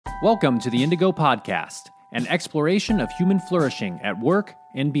Welcome to the Indigo Podcast, an exploration of human flourishing at work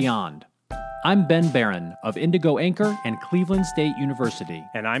and beyond. I'm Ben Barron of Indigo Anchor and Cleveland State University.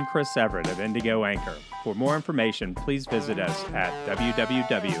 And I'm Chris Everett of Indigo Anchor. For more information, please visit us at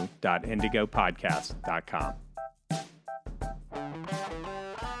www.indigopodcast.com.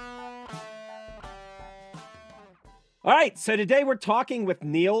 All right, so today we're talking with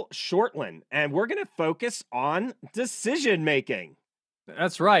Neil Shortland, and we're going to focus on decision making.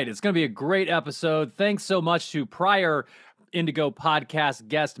 That's right. It's going to be a great episode. Thanks so much to prior Indigo podcast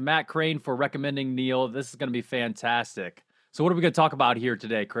guest Matt Crane for recommending Neil. This is going to be fantastic. So what are we going to talk about here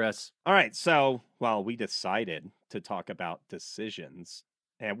today, Chris? All right, so, we decided to talk about decisions.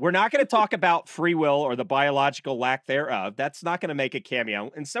 And we're not going to talk about free will or the biological lack thereof. That's not going to make a cameo.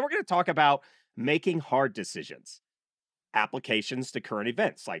 Instead, we're going to talk about making hard decisions. Applications to current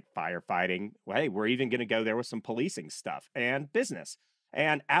events like firefighting. Hey, we're even going to go there with some policing stuff and business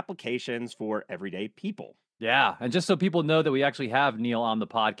and applications for everyday people. Yeah, and just so people know that we actually have Neil on the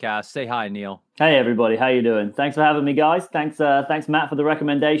podcast, say hi, Neil. Hey, everybody. How you doing? Thanks for having me, guys. Thanks, Matt, for the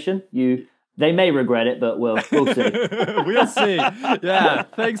recommendation. They may regret it, but we'll see. We'll see. Yeah,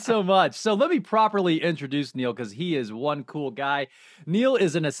 thanks so much. So let me properly introduce Neil because he is one cool guy. Neil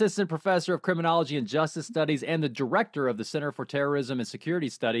is an assistant professor of Criminology and Justice Studies and the director of the Center for Terrorism and Security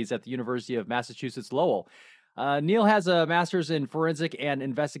Studies at the University of Massachusetts Lowell. Neil has a master's in forensic and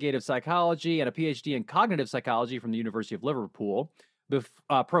investigative psychology and a PhD in cognitive psychology from the University of Liverpool.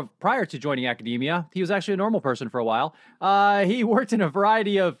 Prior to joining academia, he was actually a normal person for a while. He worked in a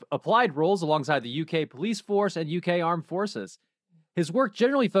variety of applied roles alongside the UK police force and UK armed forces. His work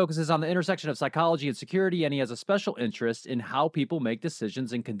generally focuses on the intersection of psychology and security, and he has a special interest in how people make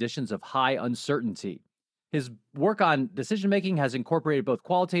decisions in conditions of high uncertainty. His work on decision-making has incorporated both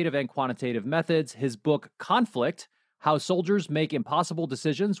qualitative and quantitative methods. His book, Conflict: How Soldiers Make Impossible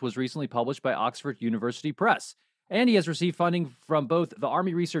Decisions, was recently published by Oxford University Press. And he has received funding from both the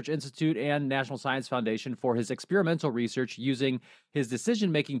Army Research Institute and National Science Foundation for his experimental research using his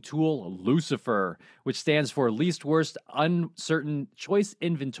decision-making tool, Lucifer, which stands for Least Worst Uncertain Choice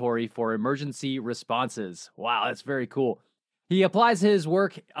Inventory for Emergency Responses. Wow, that's very cool. He applies his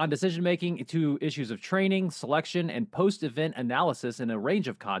work on decision-making to issues of training, selection, and post-event analysis in a range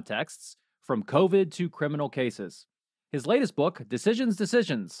of contexts, from COVID to criminal cases. His latest book,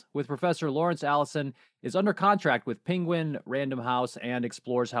 Decisions, with Professor Lawrence Allison, is under contract with Penguin Random House and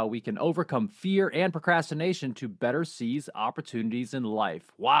explores how we can overcome fear and procrastination to better seize opportunities in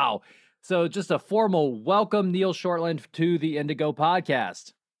life. Wow. So just a formal welcome, Neil Shortland, to the Indigo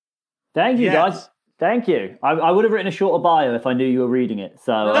Podcast. Thank you, guys. Thank you. I would have written a shorter bio if I knew you were reading it.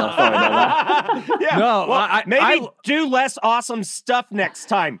 So sorry about that. Yeah. No, well, maybe do less awesome stuff next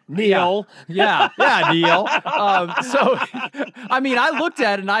time, Neil. Yeah, Neil. I looked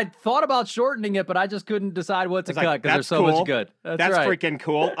at it and I thought about shortening it, but I just couldn't decide what to cut because there's so much good. That's right. Freaking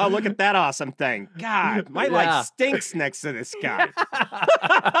cool. Oh, look at that awesome thing. God, my life stinks next to this guy.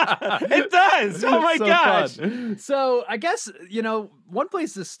 It does. Oh my gosh. Fun. So I guess, one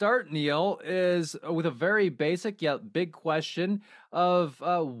place to start, Neil, is with a very basic yet big question of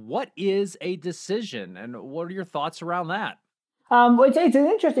what is a decision, and what are your thoughts around that? It's an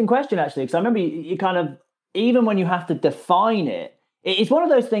interesting question, actually, because I remember you kind of, even when you have to define it, it's one of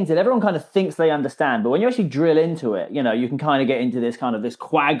those things that everyone kind of thinks they understand, but when you actually drill into it, you can kind of get into this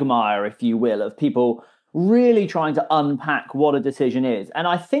quagmire, if you will, of people really trying to unpack what a decision is. And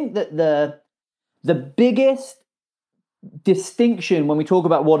I think that the biggest distinction when we talk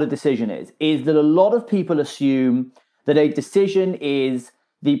about what a decision is that a lot of people assume that a decision is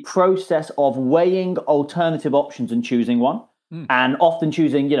the process of weighing alternative options and choosing one, and often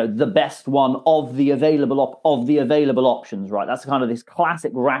choosing, the best one of the available options. Right, that's kind of this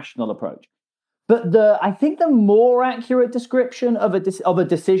classic rational approach. But I think the more accurate description of a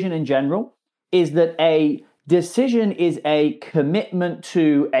decision in general is that a decision is a commitment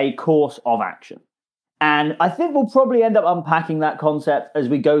to a course of action. And I think we'll probably end up unpacking that concept as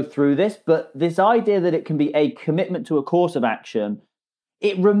we go through this, but this idea that it can be a commitment to a course of action,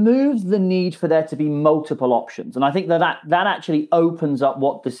 it removes the need for there to be multiple options. And I think that actually opens up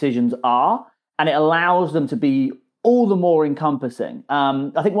what decisions are, and it allows them to be all the more encompassing.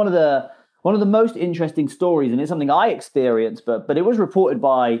 I think one of the most interesting stories, and it's something I experienced, but it was reported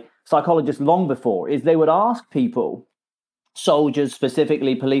by psychologists long before, is they would ask people, soldiers,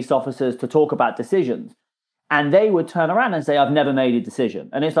 specifically police officers, to talk about decisions, and they would turn around and say, "I've never made a decision."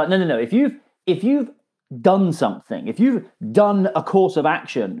 And it's like, no. If you've done something, if you've done a course of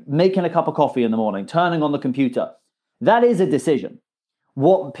action, making a cup of coffee in the morning, turning on the computer, that is a decision.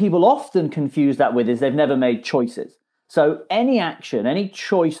 What people often confuse that with is they've never made choices. So any action, any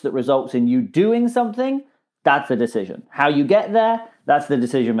choice that results in you doing something, that's the decision. How you get there, that's the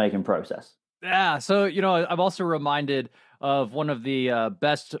decision-making process. Yeah. So, I'm also reminded of one of the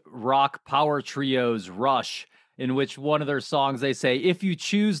best rock power trios, Rush, in which one of their songs, they say, if you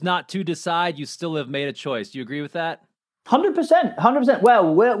choose not to decide, you still have made a choice. Do you agree with that? 100%, 100%.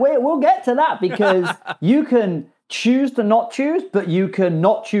 Well, we'll get to that because you can choose to not choose, but you can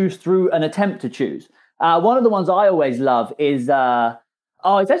not choose through an attempt to choose. One of the ones I always love is, it's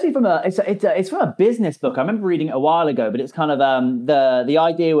actually from it's from a business book. I remember reading it a while ago, but it's kind of, the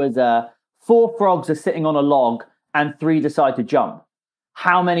idea was 4 frogs are sitting on a log and 3 decide to jump.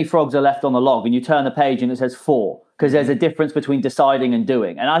 How many frogs are left on the log? And you turn the page and it says 4, because there's a difference between deciding and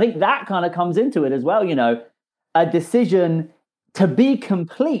doing. And I think that kind of comes into it as well. A decision to be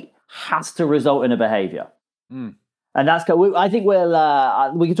complete has to result in a behavior. And that's, I think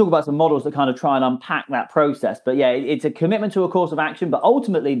we can talk about some models that kind of try and unpack that process. But yeah, it's a commitment to a course of action, but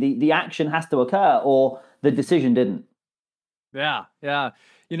ultimately the action has to occur or the decision didn't. Yeah, yeah.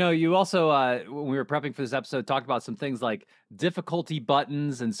 You also, when we were prepping for this episode, talked about some things like difficulty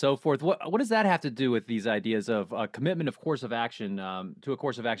buttons and so forth. What does that have to do with these ideas of a commitment of course of action to a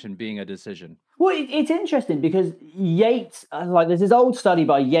course of action being a decision? Well, it's interesting because Yates, there's this old study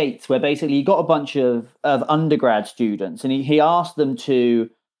by Yates where basically he got a bunch of undergrad students and he asked them to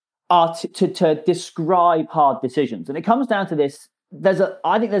describe hard decisions. And it comes down to this.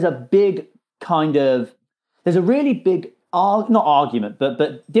 I think there's a really big not argument,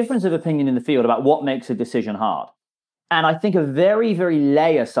 but difference of opinion in the field about what makes a decision hard. And I think a very, very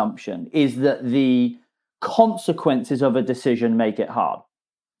lay assumption is that the consequences of a decision make it hard.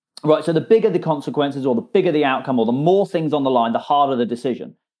 Right, so the bigger the consequences or the bigger the outcome or the more things on the line, the harder the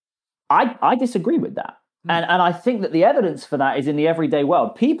decision. I disagree with that. And I think that the evidence for that is in the everyday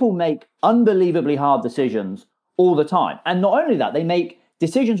world. People make unbelievably hard decisions all the time. And not only that, they make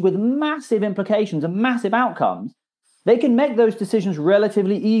decisions with massive implications and massive outcomes. They can make those decisions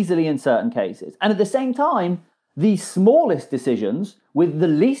relatively easily in certain cases. And at the same time, the smallest decisions with the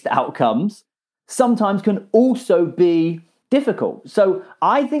least outcomes sometimes can also be difficult. So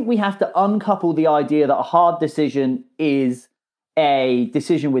I think we have to uncouple the idea that a hard decision is a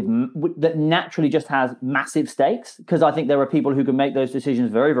decision that naturally just has massive stakes, because I think there are people who can make those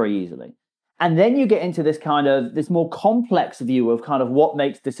decisions very, very easily. And then you get into this more complex view of kind of what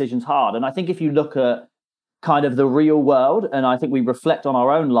makes decisions hard. And I think if you look at kind of the real world, and I think we reflect on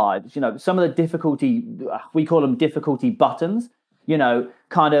our own lives, some of the difficulty, we call them difficulty buttons,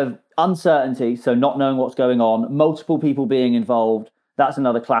 kind of uncertainty, so not knowing what's going on, multiple people being involved, that's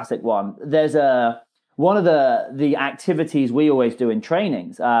another classic one. There's one of the activities we always do in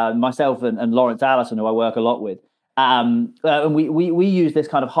trainings, myself and Lawrence Allison, who I work a lot with, and we use this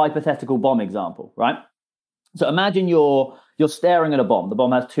kind of hypothetical bomb example, right? So imagine you're staring at a bomb. The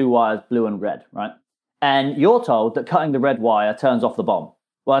bomb has 2 wires, blue and red, right? And you're told that cutting the red wire turns off the bomb.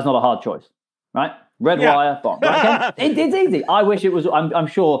 Well, that's not a hard choice, right? Red wire, bomb. Right? Okay? It's easy. I wish it was, I'm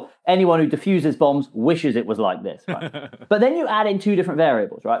sure anyone who diffuses bombs wishes it was like this, right? But then you add in 2 different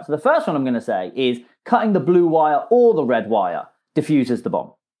variables, right? So the first one I'm going to say is cutting the blue wire or the red wire diffuses the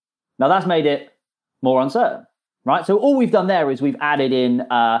bomb. Now that's made it more uncertain, right? So all we've done there is we've added in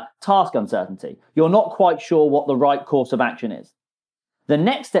task uncertainty. You're not quite sure what the right course of action is. The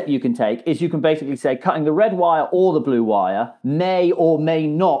next step you can take is you can basically say cutting the red wire or the blue wire may or may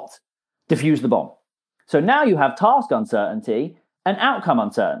not diffuse the bomb. So now you have task uncertainty and outcome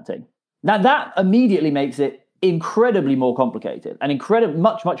uncertainty. Now that immediately makes it incredibly more complicated and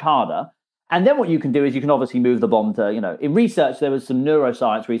much, much harder. And then what you can do is you can obviously move the bomb to, in research, there was some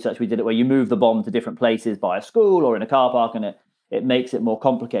neuroscience research we did it where you move the bomb to different places by a school or in a car park, and it makes it more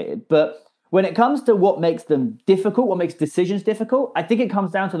complicated. But when it comes to what makes them difficult, what makes decisions difficult, I think it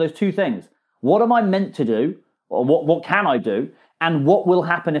comes down to those 2 things. What am I meant to do? Or what can I do? And what will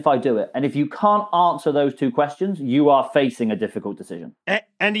happen if I do it? And if you can't answer those 2 questions, you are facing a difficult decision.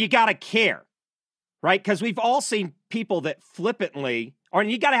 And you got to care, right? Because we've all seen people that flippantly, or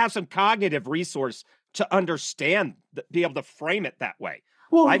you got to have some cognitive resource to understand, be able to frame it that way.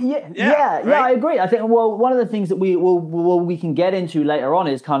 Well, right? I agree. I think, one of the things that we can get into later on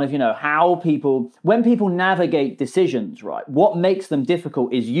is kind of, how when people navigate decisions, right, what makes them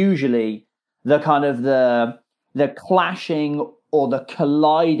difficult is usually the kind of the clashing or the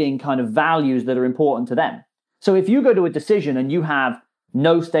colliding kind of values that are important to them. So if you go to a decision and you have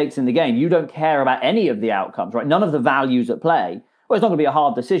no stakes in the game, you don't care about any of the outcomes, right? None of the values at play. Well, it's not going to be a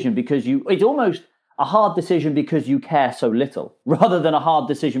hard decision because it's almost a hard decision because you care so little, rather than a hard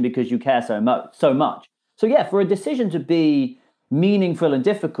decision because you care so much. So yeah, for a decision to be meaningful and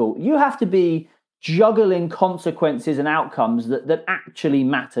difficult, you have to be juggling consequences and outcomes that actually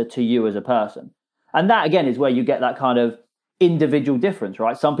matter to you as a person. And that, again, is where you get that kind of individual difference,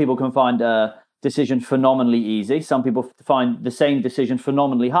 right? Some people can find a decision phenomenally easy. Some people find the same decision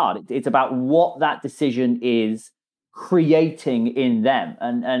phenomenally hard. It's about what that decision is creating in them.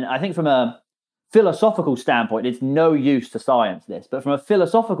 And I think from a philosophical standpoint, it's no use to science this, but from a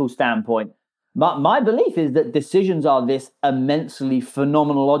philosophical standpoint, my belief is that decisions are this immensely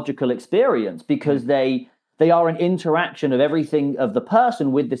phenomenological experience because they are an interaction of everything of the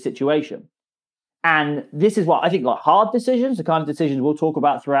person with the situation. And this is what I think, like hard decisions, the kind of decisions we'll talk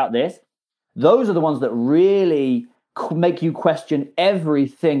about throughout this, those are the ones that really make you question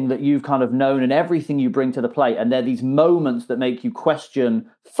everything that you've kind of known and everything you bring to the plate. And they're these moments that make you question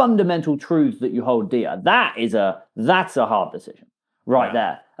fundamental truths that you hold dear. That's a hard decision right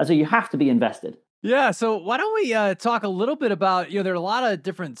there. And so you have to be invested. Yeah, so why don't we talk a little bit about, there are a lot of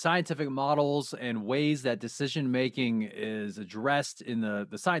different scientific models and ways that decision-making is addressed in the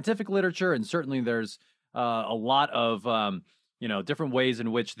scientific literature, and certainly there's a lot of, different ways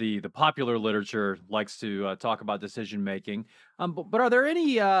in which the popular literature likes to talk about decision-making. But are there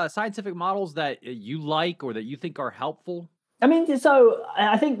any scientific models that you like or that you think are helpful? I mean, so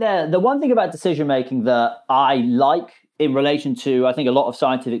I think the one thing about decision-making that I like in relation to, I think, a lot of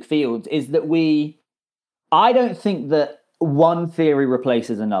scientific fields is that I don't think that one theory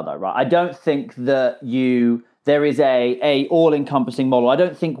replaces another, right? I don't think that there is a all-encompassing model. I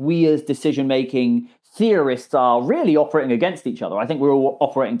don't think we as decision-making theorists are really operating against each other. I think we're all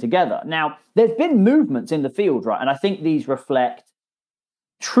operating together. Now, there's been movements in the field, right? And I think these reflect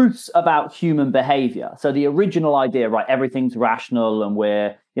truths about human behavior. So the original idea, right, everything's rational and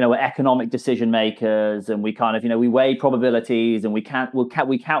we're economic decision makers and we kind of, we weigh probabilities and we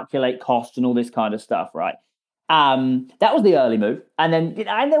calculate costs and all this kind of stuff, right? That was the early move. And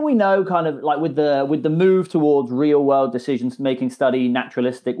then we know kind of like with the move towards real world decisions making study,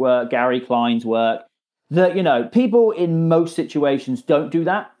 naturalistic work, Gary Klein's work, that, people in most situations don't do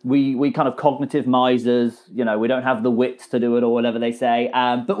that. We kind of cognitive misers, we don't have the wits to do it or whatever they say.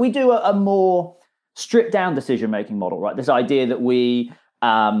 But we do a more stripped down decision-making model, right? This idea that we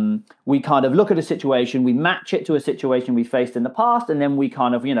kind of look at a situation, we match it to a situation we faced in the past, and then we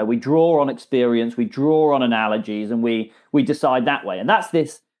kind of, we draw on experience, we draw on analogies, and we decide that way. And that's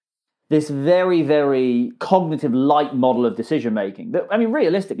this very, very cognitive light model of decision making. I mean,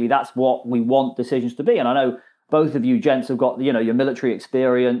 realistically, that's what we want decisions to be. And I know both of you gents have got, your military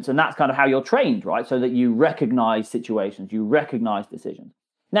experience, and that's kind of how you're trained, right? So that you recognize situations, you recognize decisions.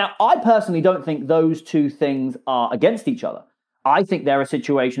 Now, I personally don't think those two things are against each other. I think there are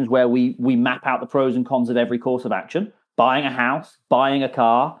situations where we map out the pros and cons of every course of action, buying a house, buying a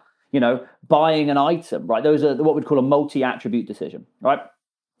car, buying an item, right? Those are what we'd call a multi-attribute decision, right?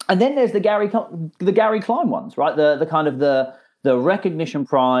 And then there's the Gary Klein ones, right? The kind of the recognition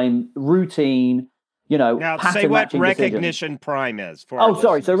prime, routine, Now, say what recognition decision. prime is.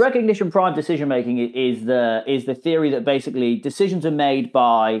 So recognition prime decision making is the theory that basically decisions are made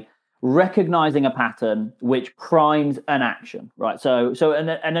by recognizing a pattern which primes an action, right? So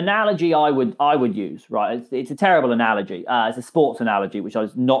an analogy I would use, right? It's a terrible analogy. It's a sports analogy, which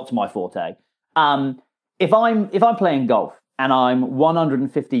is not my forte. If I'm playing golf and I'm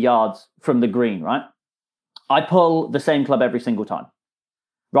 150 yards from the green, right? I pull the same club every single time,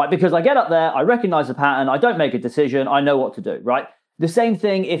 right? Because I get up there, I recognize the pattern, I don't make a decision, I know what to do, right? The same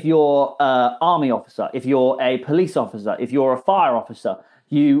thing if you're an army officer, if you're a police officer, if you're a fire officer,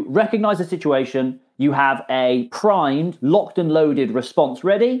 you recognize the situation, you have a primed, locked and loaded response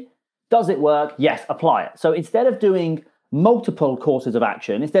ready. Does it work? Yes, apply it. So instead of doing multiple courses of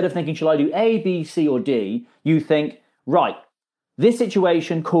action, instead of thinking, shall I do A, B, C, or D, you think, right, this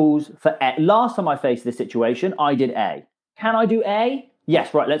situation calls for A. Last time I faced this situation, I did A. Can I do A?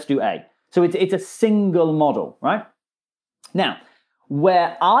 Yes, right, let's do A. So it's a single model, right? Now,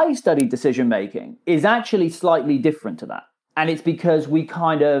 where I studied decision making is actually slightly different to that. And it's because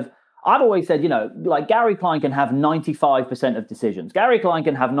I've always said, like Gary Klein can have 95% of decisions. Gary Klein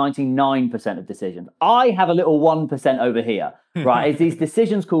can have 99% of decisions. I have a little 1% over here, right? It's these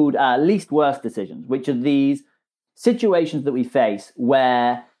decisions called least worst decisions, which are these situations that we face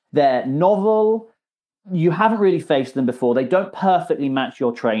where they're novel, you haven't really faced them before, they don't perfectly match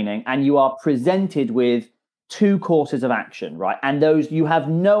your training, and you are presented with two courses of action, right? And those, you have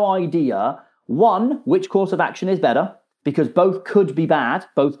no idea, one, which course of action is better, because both could be bad,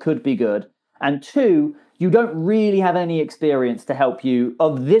 both could be good. And two, you don't really have any experience to help you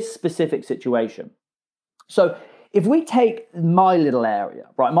of this specific situation. So if we take my little area,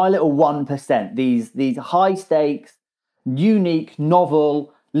 right, my little 1%, these high stakes, unique,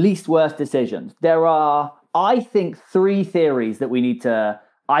 novel, least worst decisions. There are, I think, three theories that we need to,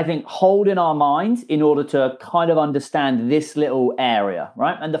 I think, hold in our minds in order to kind of understand this little area,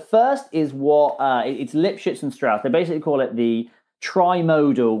 right? And the first is what, it's Lipschitz and Strauss. They basically call it the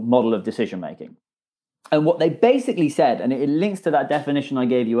trimodal model of decision-making. And what they basically said, and it links to that definition I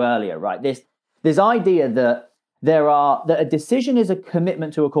gave you earlier, right? This idea that that a decision is a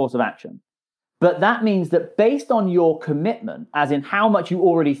commitment to a course of action. But that means that based on your commitment, as in how much you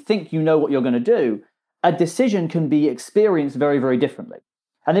already think you know what you're going to do, a decision can be experienced very, very differently.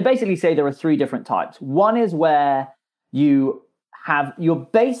 And they basically say there are three different types. One is where you know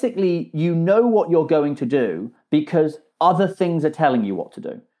what you're going to do because other things are telling you what to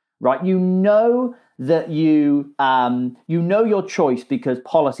do, right? You know that you know your choice because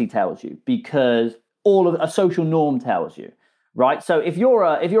policy tells you, because all of a social norm tells you. Right. So if you're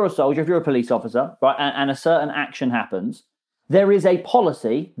a soldier, if you're a police officer, right, and a certain action happens, there is a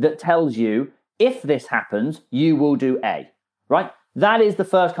policy that tells you if this happens, you will do A. Right. That is the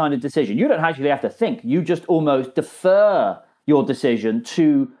first kind of decision. You don't actually have to think. You just almost defer your decision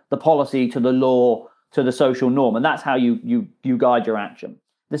to the policy, to the law, to the social norm, and that's how you guide your action.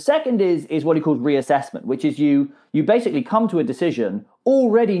 The second is what he calls reassessment, which is you basically come to a decision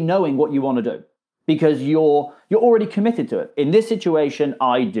already knowing what you want to do, because you're already committed to it. In this situation,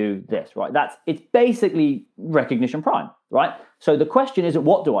 I do this, right? It's basically recognition prime, right? So the question isn't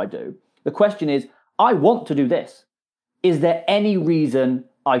what do I do? The question is, I want to do this. Is there any reason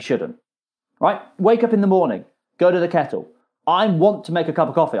I shouldn't? Right? Wake up in the morning, go to the kettle. I want to make a cup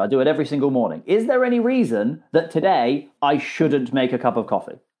of coffee. I do it every single morning. Is there any reason that today I shouldn't make a cup of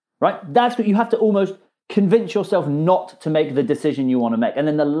coffee? Right? That's what you have to almost convince yourself not to make the decision you want to make. And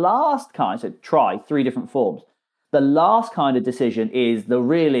then the last kind, so try three different forms. The last kind of decision is the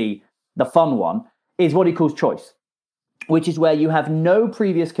fun one, is what he calls choice, which is where you have no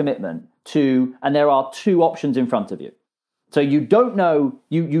previous commitment to, and there are two options in front of you. So you don't know,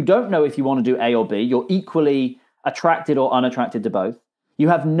 you don't know if you want to do A or B. You're equally attracted or unattracted to both. You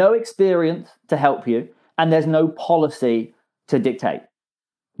have no experience to help you, and there's no policy to dictate.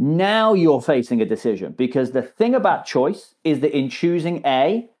 Now you're facing a decision, because the thing about choice is that in choosing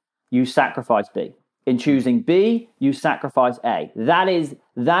A, you sacrifice B. In choosing B, you sacrifice A. That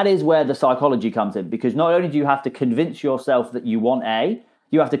is where the psychology comes in, because not only do you have to convince yourself that you want A,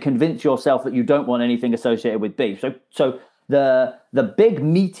 you have to convince yourself that you don't want anything associated with B. So the big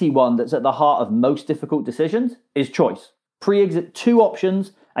meaty one that's at the heart of most difficult decisions is choice. Two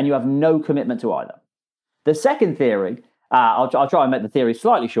options, and you have no commitment to either. The second theory, I'll try and make the theory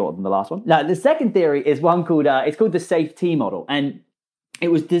slightly shorter than the last one. Now, the second theory is one called the Safe T model, and it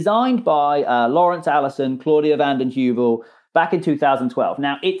was designed by Lawrence Allison, Claudia Vanden Heuvel back in 2012.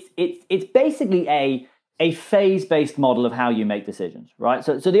 Now, it's basically a phase-based model of how you make decisions, right?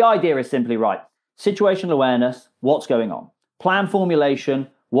 So the idea is simply, right, situational awareness, what's going on? Plan formulation,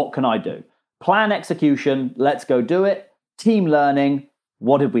 what can I do? Plan execution, let's go do it. Team learning,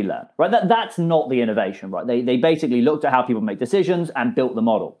 what did we learn? Right? That's not the innovation, right? They basically looked at how people make decisions and built the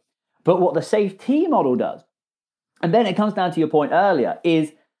model. But what the Safe T model does, and then it comes down to your point earlier,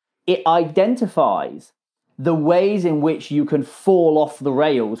 is it identifies the ways in which you can fall off the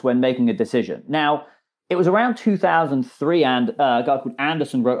rails when making a decision. Now, it was around 2003, and a guy called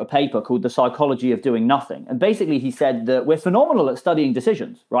Anderson wrote a paper called The Psychology of Doing Nothing. And basically he said that we're phenomenal at studying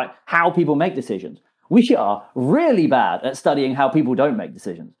decisions, right? How people make decisions. We are really bad at studying how people don't make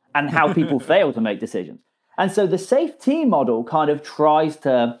decisions and how people fail to make decisions. And so the Safe T model kind of tries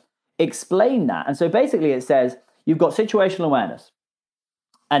to explain that. And so basically it says you've got situational awareness,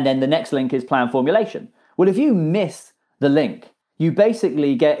 and then the next link is plan formulation. Well, if you miss the link, you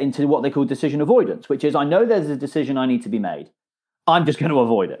basically get into what they call decision avoidance, which is, I know there's a decision I need to be made. I'm just going to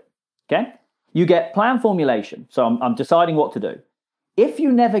avoid it. Okay? You get plan formulation. So I'm deciding what to do. If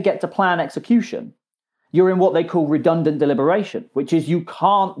you never get to plan execution, you're in what they call redundant deliberation, which is you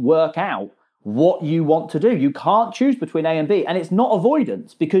can't work out what you want to do. You can't choose between A and B. And it's not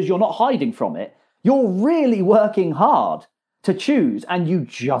avoidance because you're not hiding from it. You're really working hard to choose, and you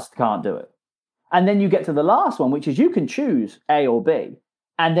just can't do it. And then you get to the last one, which is you can choose A or B,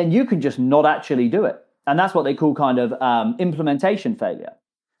 and then you can just not actually do it. And that's what they call kind of implementation failure.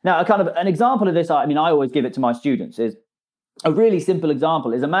 Now, an example of this, I always give it to my students, is a really simple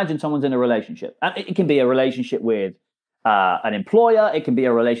example is, imagine someone's in a relationship. And it can be a relationship with an employer. It can be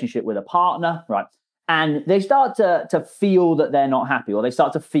a relationship with a partner, right? And they start to feel that they're not happy, or they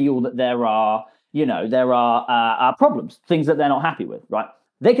start to feel that there are problems, things that they're not happy with, right?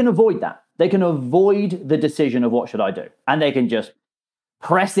 They can avoid that. They can avoid the decision of what should I do. And they can just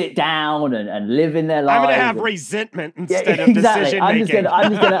press it down and live in their lives. I'm going to have resentment instead of decision making.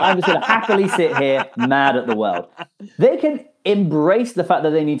 I'm just gonna happily sit here mad at the world. They can embrace the fact that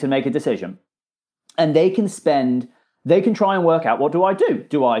they need to make a decision, and they can try and work out, what do I do?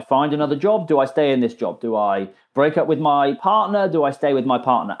 Do I find another job? Do I stay in this job? Do I break up with my partner? Do I stay with my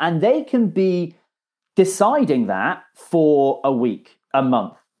partner? And they can be deciding that for a week, a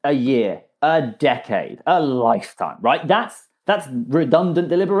month, a year, a decade, a lifetime, right? That's redundant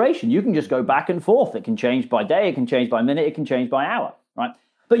deliberation. You can just go back and forth. It can change by day, it can change by minute, it can change by hour, right?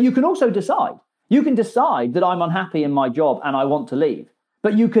 But you can also decide. You can decide that I'm unhappy in my job and I want to leave.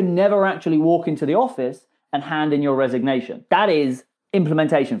 But you can never actually walk into the office and hand in your resignation. That is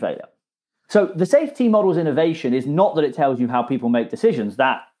implementation failure. So the safety model's innovation is not that it tells you how people make decisions.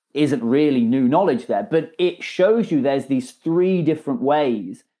 That isn't really new knowledge there, but it shows you there's these 3 different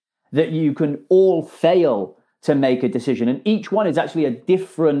ways that you can all fail to make a decision. And each one is actually a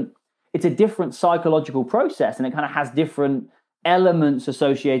different psychological process, and it kind of has different elements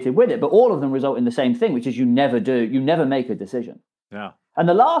associated with it, but all of them result in the same thing, which is you never make a decision. Yeah. And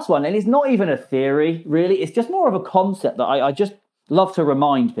the last one, and it's not even a theory, really, it's just more of a concept that I just love to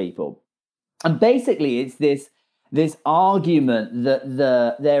remind people. And basically, it's this argument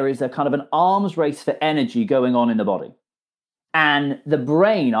that there is a kind of an arms race for energy going on in the body. And the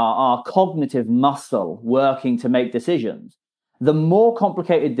brain, our cognitive muscle working to make decisions, the more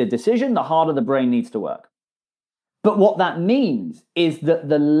complicated the decision, the harder the brain needs to work. But what that means is that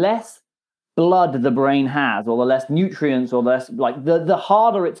the less blood the brain has, or the less nutrients, or the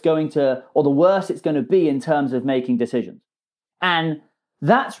harder it's going to, or the worse it's going to be in terms of making decisions. And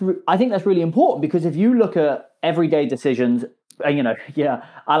I think that's really important, because if you look at everyday decisions, I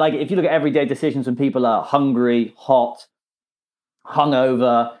like it. If you look at everyday decisions when people are hungry, hot,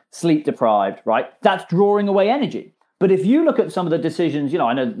 hungover, sleep deprived, right? That's drawing away energy. But if you look at some of the decisions,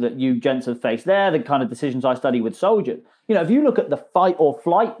 I know that you gents have faced there, the kind of decisions I study with soldiers, if you look at the fight or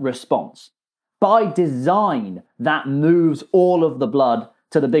flight response, by design, that moves all of the blood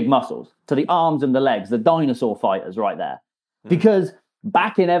to the big muscles, to the arms and the legs, the dinosaur fighters right there. Because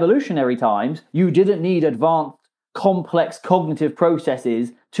back in evolutionary times, you didn't need advanced, complex cognitive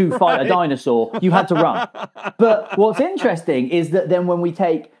processes to fight a dinosaur. You had to run. But what's interesting is that then when we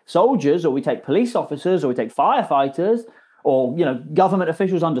take soldiers, or we take police officers, or we take firefighters, or government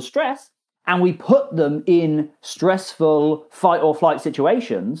officials under stress, and we put them in stressful fight or flight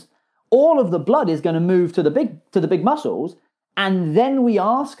situations, all of the blood is going to move to the big muscles, and then we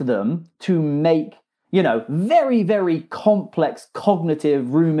ask them to make very, very complex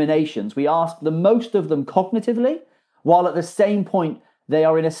cognitive ruminations. We ask the most of them cognitively, while at the same point, they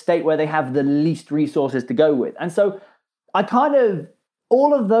are in a state where they have the least resources to go with. And so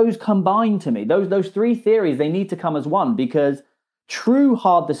all of those combine to me, those 3 theories, they need to come as one, because true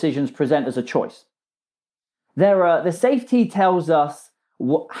hard decisions present as a choice. The safety tells us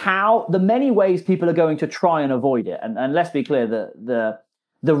how the many ways people are going to try and avoid it. And let's be clear,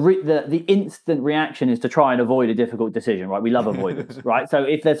 the instant reaction is to try and avoid a difficult decision, right? We love avoidance, right? So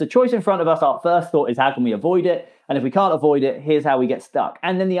if there's a choice in front of us, our first thought is, how can we avoid it? And if we can't avoid it, here's how we get stuck.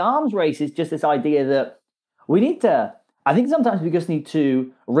 And then the arms race is just this idea that I think sometimes we just need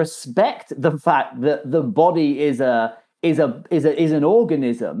to respect the fact that the body is an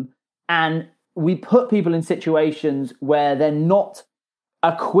organism, and we put people in situations where they're not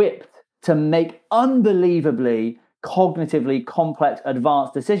equipped to make unbelievably cognitively complex,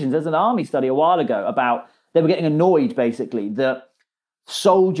 advanced decisions. There's an army study a while ago about, they were getting annoyed basically that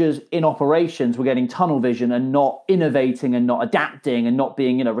soldiers in operations were getting tunnel vision and not innovating and not adapting and not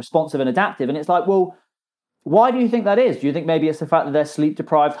being, responsive and adaptive. And it's like, well, why do you think that is? Do you think maybe it's the fact that they're sleep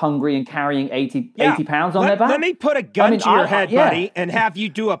deprived, hungry, and carrying 80 pounds on their back? Let me put a gun to your head, buddy, and have you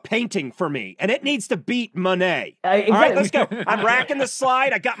do a painting for me. And it needs to beat Monet. Exactly. All right, let's go. I'm racking the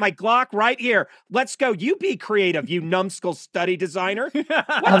slide. I got my Glock right here. Let's go. You be creative, you numbskull study designer.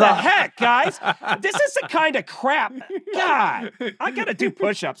 What the heck, guys? This is the kind of crap. God, I got to do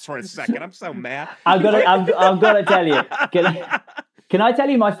push-ups for a second. I'm so mad. I've got to tell you. Can I tell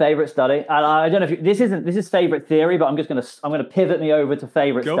you my favorite study? I don't know if this is favorite theory, but I'm going to pivot me over to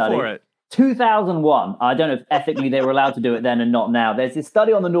favorite study. Go for it. 2001. I don't know if ethically they were allowed to do it then and not now. There's this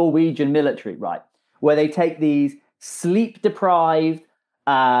study on the Norwegian military, right, where they take these sleep deprived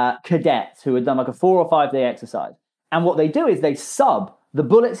cadets who had done like a 4 or 5 day exercise, and what they do is they sub the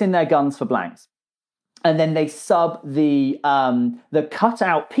bullets in their guns for blanks, and then they sub the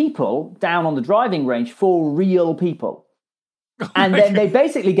cutout people down on the driving range for real people. And then they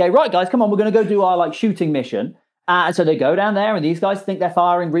basically go, right, guys, come on, we're going to go do our shooting mission. So they go down there, and these guys think they're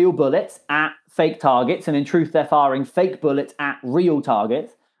firing real bullets at fake targets, and in truth, they're firing fake bullets at real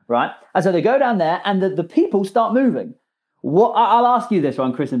targets, right? And so they go down there, and the people start moving. I'll ask you this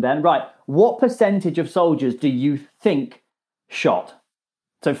one, Chris and Ben, right? What percentage of soldiers do you think shot?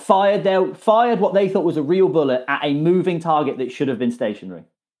 So fired what they thought was a real bullet at a moving target that should have been stationary.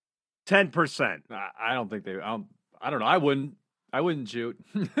 10%. I don't think they. I don't know. I wouldn't shoot.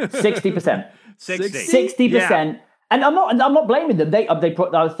 60%. 60%. Yeah. And I'm not blaming them.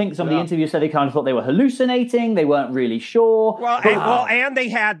 I think some of the interviews said they kind of thought they were hallucinating. They weren't really sure. And they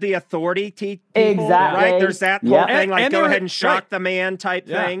had the authority people, exactly. Right? There's that whole thing, like go ahead and shock the man type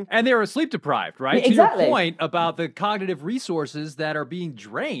thing. And they were sleep deprived, right? Exactly. To your point about the cognitive resources that are being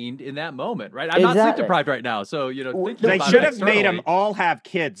drained in that moment, right? I'm not sleep deprived right now, so they should have made them all have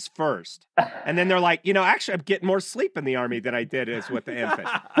kids first, and then they're like, actually, I'm getting more sleep in the Army than I did as with the infant.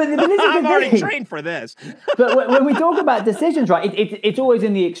 but I'm already trained for this. But when we talk about decisions, right, it's always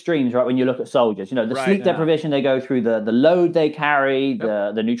in the extremes, right? When you look at soldiers, the sleep deprivation they go through, the load they carry,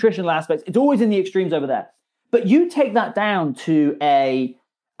 the nutritional aspects, it's always in the extremes over there. But you take that down to a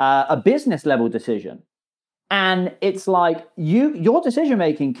business level decision, and it's like your decision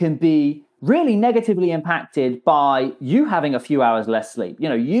making can be really negatively impacted by you having a few hours less sleep,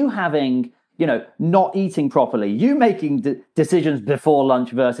 you having not eating properly, you making decisions before lunch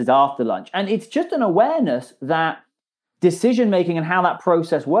versus after lunch. And it's just an awareness that decision-making and how that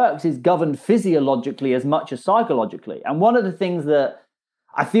process works is governed physiologically as much as psychologically. And one of the things that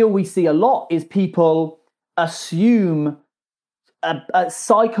I feel we see a lot is people assume a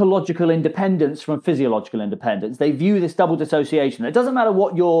psychological independence from physiological independence. They view this double dissociation. It doesn't matter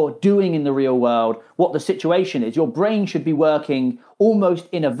what you're doing in the real world, what the situation is, your brain should be working almost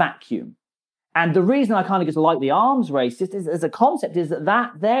in a vacuum. And the reason I kind of just like the arms race just as a concept is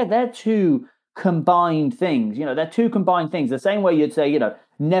that they're two combined things. They're two combined things. The same way you'd say,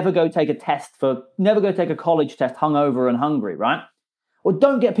 never go take a college test hungover and hungry, right? Or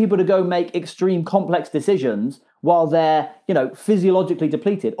don't get people to go make extreme complex decisions while they're, physiologically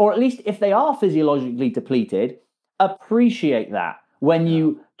depleted. Or at least if they are physiologically depleted, appreciate that when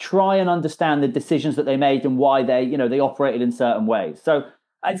you try and understand the decisions that they made and why they operated in certain ways. So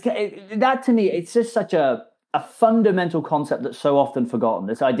that to me, it's just such a fundamental concept that's so often forgotten,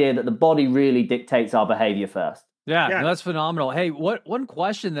 this idea that the body really dictates our behavior first. Yeah. No, that's phenomenal. Hey, one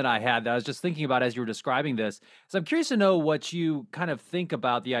question that I had that I was just thinking about as you were describing this is I'm curious to know what you kind of think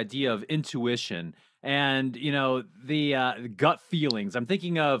about the idea of intuition and, the gut feelings. I'm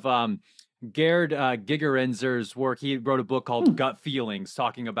thinking of Gerd Gigerenzer's work. He wrote a book called Gut Feelings,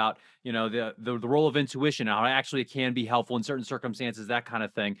 talking about the role of intuition, how actually it can be helpful in certain circumstances, that kind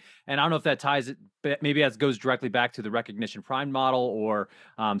of thing. And I don't know if that ties it, maybe that goes directly back to the recognition prime model or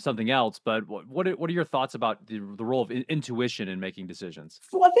something else. But what are your thoughts about the role of intuition in making decisions?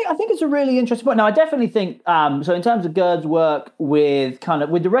 Well, I think it's a really interesting point. Now, I definitely think so. In terms of Gerd's work with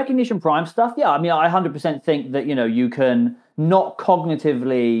the recognition prime stuff, I 100% think that you can not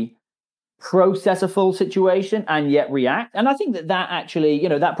cognitively process a full situation and yet react. And I think that actually,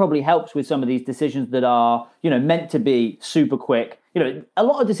 that probably helps with some of these decisions that are, meant to be super quick. A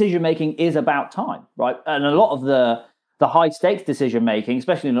lot of decision making is about time, right? And a lot of the high stakes decision making,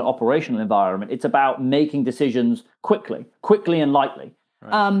 especially in an operational environment, it's about making decisions quickly and lightly.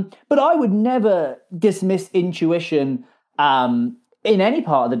 Right. But I would never dismiss intuition in any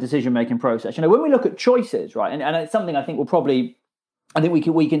part of the decision making process. When we look at choices, right, and it's something I think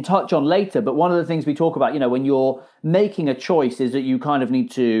we can touch on later, but one of the things we talk about, when you're making a choice is that you kind of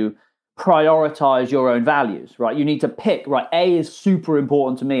need to prioritize your own values, right? You need to pick, right? A is super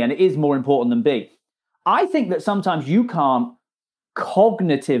important to me and it is more important than B. I think that sometimes you can't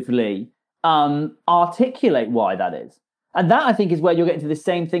cognitively articulate why that is. And that I think is where you're getting to the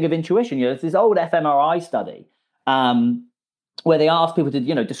same thing of intuition. It's this old fMRI study where they asked people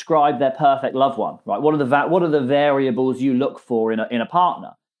to, describe their perfect loved one, right? What are the variables you look for in a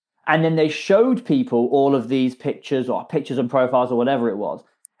partner? And then they showed people all of these pictures and profiles or whatever it was.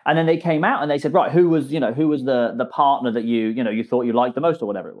 And then they came out and they said, right, who was the partner that you thought you liked the most or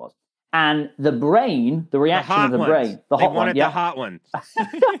whatever it was. And the brain, the reaction of the brain, the hot one, the hot one.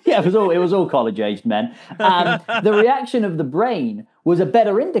 Yeah, it was all college-aged men. The reaction of the brain was a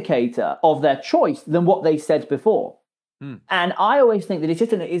better indicator of their choice than what they said before. And I always think that it's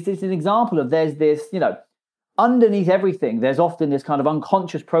just an example of there's this, underneath everything, there's often this kind of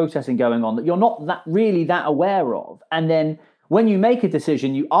unconscious processing going on that you're not that aware of. And then when you make a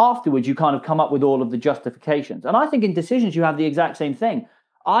decision, you kind of come up with all of the justifications. And I think in decisions, you have the exact same thing.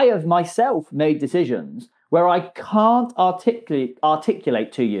 I have myself made decisions where I can't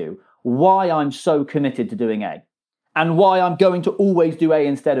articulate to you why I'm so committed to doing A. and why I'm going to always do A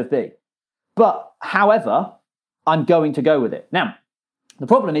instead of B. But however, I'm going to go with it. Now, the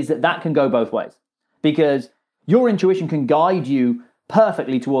problem is that can go both ways, because your intuition can guide you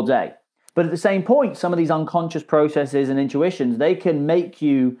perfectly towards A. But at the same point, some of these unconscious processes and intuitions, they can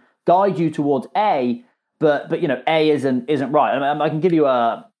guide you towards A, but A isn't right. I can give you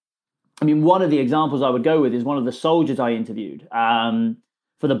one of the examples I would go with is one of the soldiers I interviewed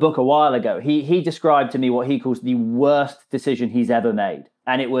for the book a while ago. He described to me what he calls the worst decision he's ever made.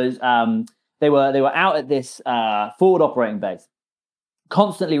 And it was, they were out at this forward operating base,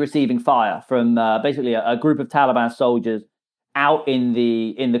 constantly receiving fire from basically a group of Taliban soldiers out in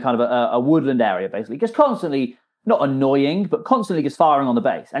the kind of a woodland area, basically, just constantly, not annoying, but constantly just firing on the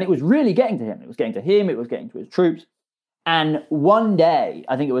base. And it was really getting to him. It was getting to him. It was getting to his troops. And one day,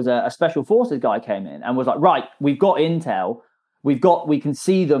 I think it was a special forces guy came in and was like, right, we've got intel. We can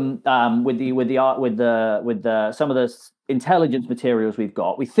see them with some of the intelligence materials we've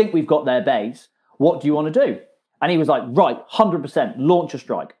got. We think we've got their base. What do you want to do? And he was like, right, 100%, launch a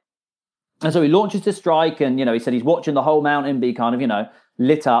strike. And so he launches this strike, and he said he's watching the whole mountain be kind of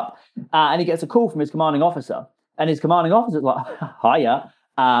lit up, and he gets a call from his commanding officer, and his commanding officer's like, hiya,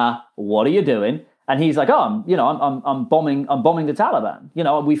 what are you doing? And he's like, oh, I'm bombing the Taliban.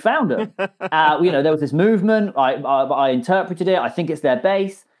 We found them. There was this movement. I interpreted it. I think it's their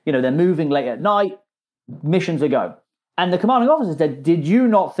base. They're moving late at night. Missions a go. And the commanding officer said, did you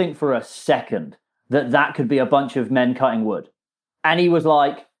not think for a second that could be a bunch of men cutting wood? And he was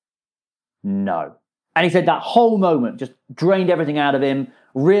like, no. And he said that whole moment just drained everything out of him,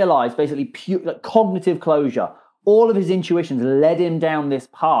 realized basically pure cognitive closure. All of his intuitions led him down this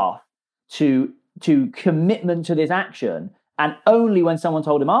path to commitment to this action. And only when someone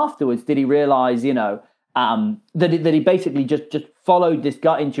told him afterwards did he realize, that he basically just followed this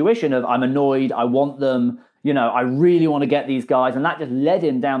gut intuition of, I'm annoyed, I want them, I really want to get these guys. And that just led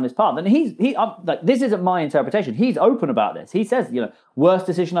him down this path. And this isn't my interpretation. He's open about this. He says, worst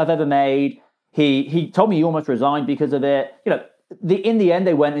decision I've ever made. He told me he almost resigned because of it. In the end,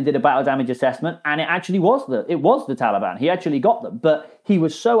 they went and did a battle damage assessment, and it actually was the Taliban. He actually got them, but he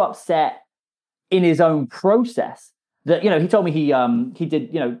was so upset in his own process that he told me he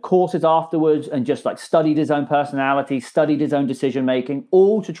did courses afterwards and just studied his own personality, studied his own decision making,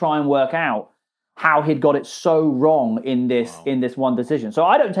 all to try and work out how he'd got it so wrong in this one decision. So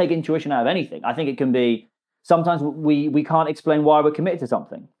I don't take intuition out of anything. I think it can be sometimes we can't explain why we're committed to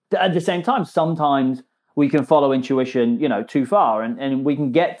something. At the same time, sometimes we can follow intuition, too far, and we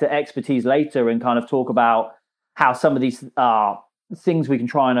can get to expertise later and kind of talk about how some of these things we can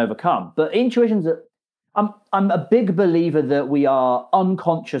try and overcome. But intuition's I'm a big believer that we are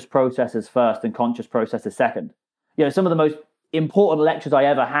unconscious processes first and conscious processes second. Some of the most important lectures I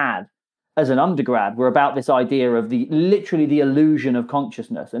ever had as an undergrad were about this idea of literally the illusion of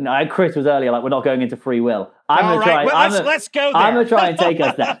consciousness. And Chris was earlier like, we're not going into free will. Let's go there. I'm going to try and take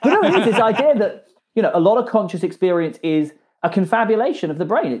us there. But no, it is this idea that, a lot of conscious experience is a confabulation of the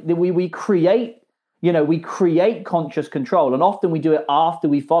brain. We create conscious control, and often we do it after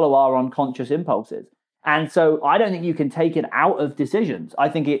we follow our unconscious impulses. And so I don't think you can take it out of decisions. I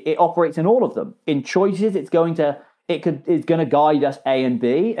think it operates in all of them. In choices, it's going to guide us A and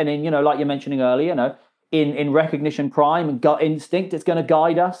B. And in, like you're mentioning earlier, in recognition prime and gut instinct, it's going to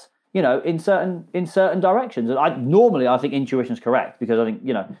guide us, in certain directions. And I think intuition is correct, because I think,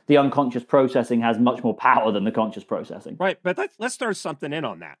 the unconscious processing has much more power than the conscious processing. Right. But let's throw something in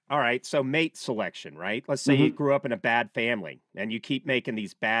on that. All right. So mate selection, right? Let's say you grew up in a bad family and you keep making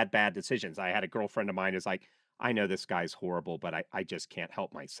these bad decisions. I had a girlfriend of mine who's like, I know this guy's horrible, but I just can't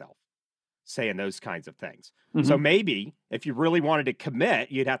help myself. Saying those kinds of things. So maybe if you really wanted to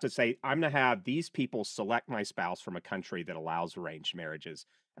commit, you'd have to say, I'm going to have these people select my spouse from a country that allows arranged marriages,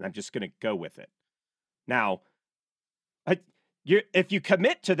 and I'm just going to go with it. Now, if you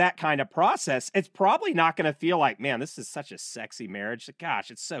commit to that kind of process, it's probably not going to feel like, man, this is such a sexy marriage. Gosh,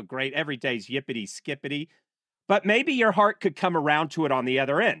 it's so great. Every day's yippity skippity. But maybe your heart could come around to it on the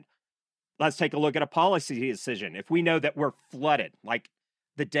other end. Let's take a look at a policy decision. If we know that we're flooded, like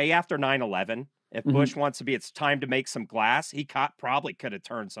the day after 9/11, if Bush wants to it's time to make some glass, he probably could have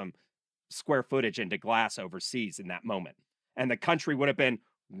turned some square footage into glass overseas in that moment. And the country would have been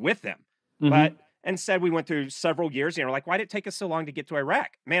with them. But instead, we went through several years, and we're like, why did it take us so long to get to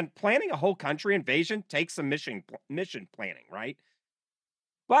Iraq? Man, planning a whole country invasion takes some mission planning, right?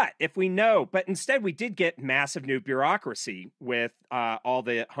 But if we know, but instead we did get massive new bureaucracy with all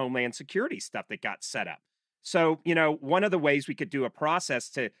the Homeland Security stuff that got set up. So, one of the ways we could do a process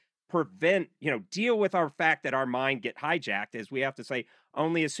to prevent, deal with our fact that our mind get hijacked is we have to say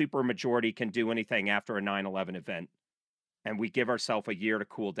only a supermajority can do anything after a 9/11 event and we give ourselves a year to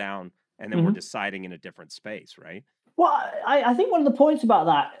cool down, and then we're deciding in a different space, right? Well, I think one of the points about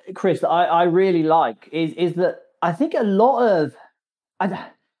that, Chris, that I really like is that I think a lot of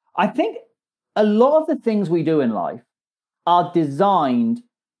the things we do in life are designed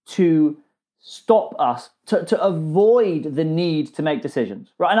to stop us, to avoid the need to make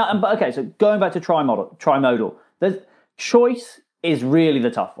decisions, right? But okay, so going back to trimodal, choice is really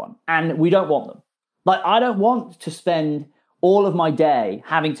the tough one, and we don't want them. Like, I don't want to spend all of my day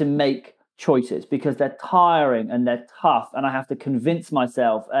having to make choices because they're tiring and they're tough, and I have to convince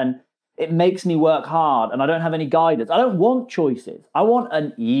myself, and it makes me work hard, and I don't have any guidance. I don't want choices. I want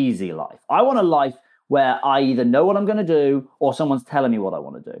an easy life. I want a life where I either know what I'm going to do or someone's telling me what I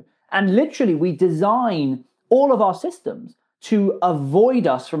want to do. And literally, we design all of our systems to avoid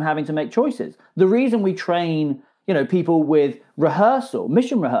us from having to make choices. The reason we train, people with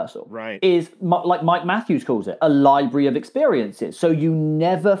mission rehearsal, right, is like Mike Matthews calls it, a library of experiences. So you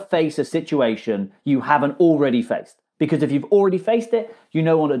never face a situation you haven't already faced. Because if you've already faced it, you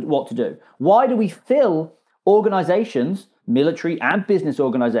know what to do. Why do we fill organizations, military and business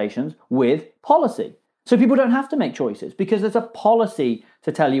organizations, with policy? So people don't have to make choices because there's a policy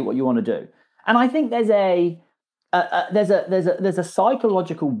to tell you what you want to do. And I think there's a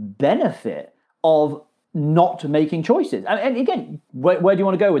psychological benefit of not making choices. And again, where do you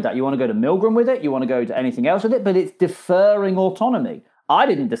want to go with that? You want to go to Milgram with it? You want to go to anything else with it? But it's deferring autonomy. I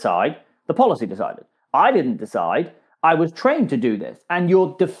didn't decide. The policy decided. I didn't decide. I was trained to do this. And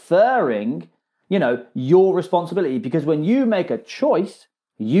you're deferring, your responsibility, because when you make a choice,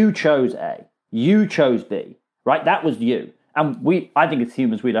 you chose A, you chose B, right? That was you. And I think as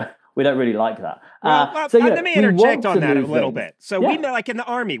humans, we don't really like that. Let me interject on that a little bit. So yeah. we, like in the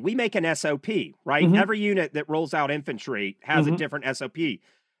Army, we make an SOP, right? Mm-hmm. Every unit that rolls out infantry has a different SOP.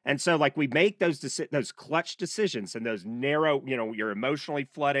 And so like we make those clutch decisions and those narrow, you're emotionally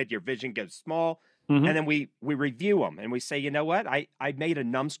flooded, your vision goes small. And then we review them and we say, you know what? I made a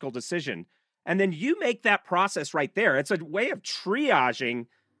numbskull decision. And then you make that process right there. It's a way of triaging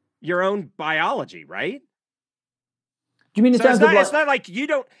your own biology, right? Do you mean it's not like you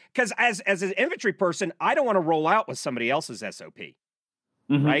don't, because as an infantry person, I don't want to roll out with somebody else's SOP,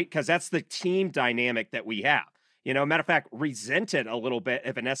 right? Because that's the team dynamic that we have. Matter of fact, resented a little bit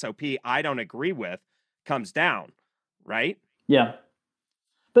if an SOP I don't agree with comes down, right? Yeah.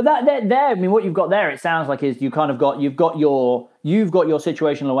 But what you've got there, it sounds like, is you've got your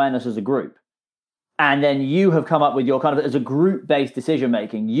situational awareness as a group. And then you have come up with your as a group-based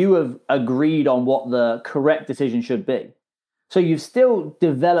decision-making, you have agreed on what the correct decision should be. So you've still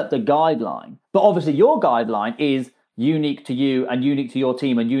developed a guideline, but obviously your guideline is unique to you and unique to your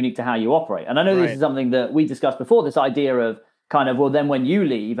team and unique to how you operate. And I know this is something that we discussed before, this idea of then when you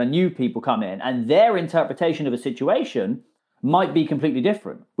leave and new people come in and their interpretation of a situation might be completely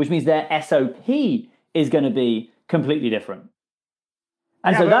different, which means their SOP is going to be completely different.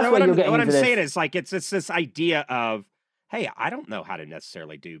 And so that's where you're getting into this. What I'm saying is it's this idea of, hey, I don't know how to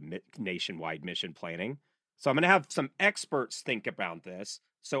necessarily do nationwide mission planning. So I'm going to have some experts think about this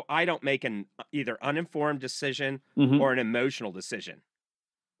so I don't make an either uninformed decision or an emotional decision,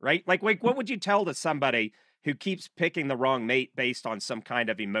 right? Like what would you tell to somebody who keeps picking the wrong mate based on some kind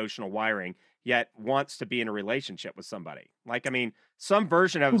of emotional wiring, yet wants to be in a relationship with somebody? Some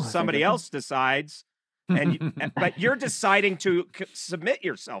version of somebody else decides, but you're deciding to submit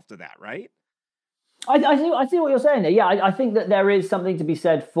yourself to that, right? I see what you're saying there. Yeah, I think that there is something to be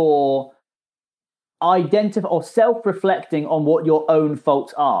said for identify or self-reflecting on what your own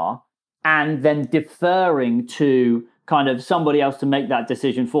faults are, and then deferring to somebody else to make that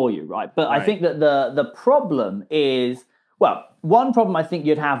decision for you, right? But I think that the problem is, one problem I think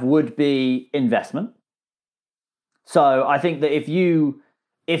you'd have would be investment. So I think that if you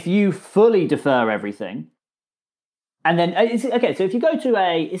fully defer everything, and then so if you go to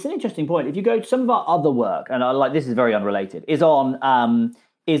it's an interesting point. If you go to some of our other work, and this is very unrelated, is on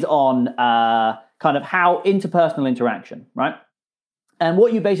how interpersonal interaction, right? And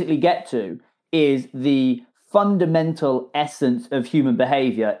what you basically get to is the fundamental essence of human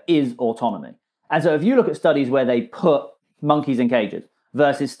behavior is autonomy. And so if you look at studies where they put monkeys in cages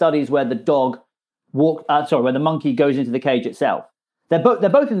versus studies where the monkey goes into the cage itself,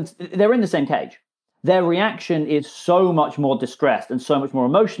 they're in the same cage. Their reaction is so much more distressed and so much more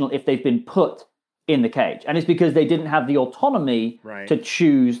emotional if they've been put in the cage. And it's because they didn't have the autonomy to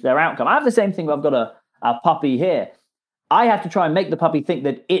choose their outcome. I have the same thing. I've got a puppy here. I have to try and make the puppy think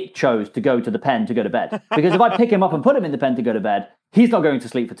that it chose to go to the pen to go to bed. Because if I pick him up and put him in the pen to go to bed, he's not going to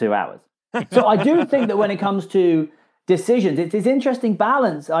sleep for 2 hours. So I do think that when it comes to decisions, it's this interesting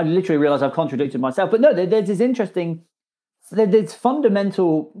balance. I literally realize I've contradicted myself. But no, there's this interesting there's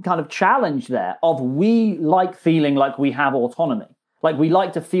fundamental kind of challenge there of we like feeling like we have autonomy. Like we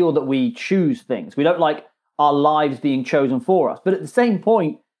like to feel that we choose things. We don't like our lives being chosen for us. But at the same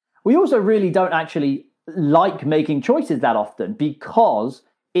point, we also really don't actually like making choices that often because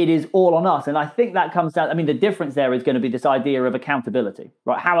it is all on us. And I think that comes down, I mean, the difference there is going to be this idea of accountability,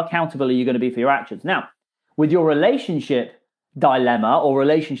 right? How accountable are you going to be for your actions? Now, with your relationship dilemma or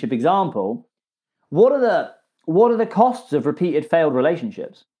relationship example, what are the costs of repeated failed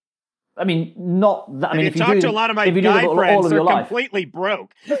relationships? I mean, not that. I mean, if you talk to a lot of my guy friends, they're completely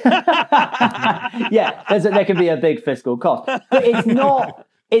broke. Yeah, there can be a big fiscal cost, but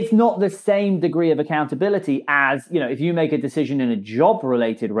it's not the same degree of accountability as, you know, if you make a decision in a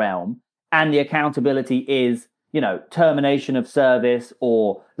job-related realm and the accountability is, you know, termination of service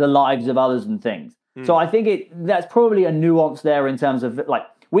or the lives of others and things. So I think that's probably a nuance there in terms of, like,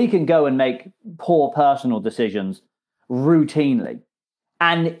 we can go and make poor personal decisions routinely.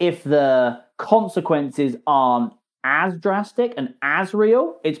 And if the consequences aren't as drastic and as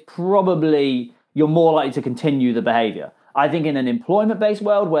real, it's probably you're more likely to continue the behavior. I think in an employment-based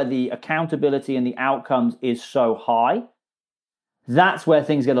world where the accountability and the outcomes is so high, that's where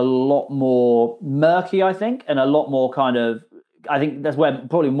things get a lot more murky, I think, and a lot more kind of, I think that's where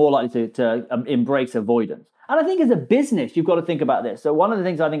probably more likely to embrace avoidance. And I think as a business, you've got to think about this. So one of the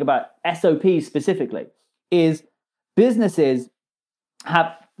things I think about SOPs specifically is businesses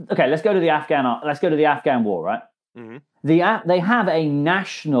have, okay, let's go to the Afghan war, right? Mm-hmm. They have a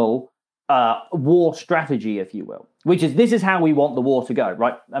national war strategy, if you will, which is, this is how we want the war to go,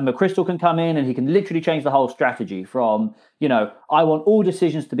 right? And McChrystal can come in and he can literally change the whole strategy from, you know, I want all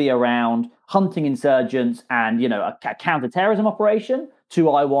decisions to be around hunting insurgents and, you know, a counterterrorism operation, to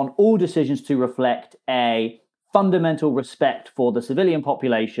I want all decisions to reflect a fundamental respect for the civilian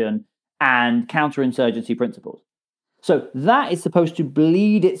population and counterinsurgency principles. So that is supposed to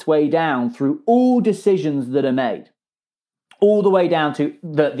bleed its way down through all decisions that are made, all the way down to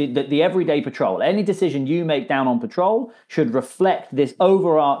the everyday patrol. Any decision you make down on patrol should reflect this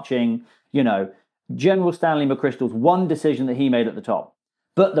overarching, you know, General Stanley McChrystal's one decision that he made at the top.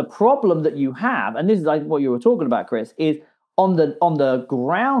 But the problem that you have, and this is like what you were talking about, Chris, is on the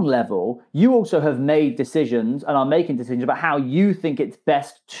ground level, you also have made decisions and are making decisions about how you think it's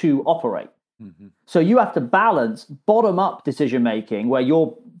best to operate. Mm-hmm. So you have to balance bottom-up decision-making where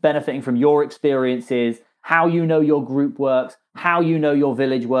you're benefiting from your experiences, how you know your group works, how you know your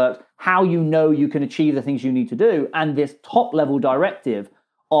village works, how you know you can achieve the things you need to do, and this top-level directive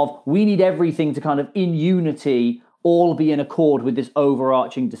of we need everything to kind of in unity all be in accord with this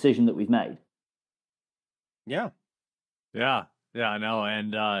overarching decision that we've made. Yeah. Yeah, I know.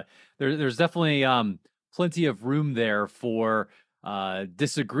 And there's definitely plenty of room there for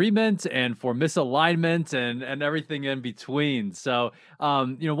disagreement and for misalignment and everything in between. So,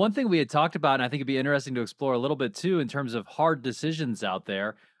 you know, one thing we had talked about, and I think it'd be interesting to explore a little bit too, in terms of hard decisions out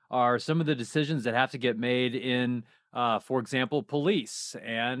there, are some of the decisions that have to get made in, for example, police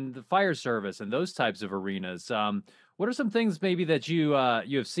and the fire service and those types of arenas. What are some things maybe that you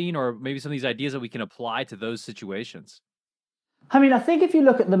have seen, or maybe some of these ideas that we can apply to those situations? I mean, I think if you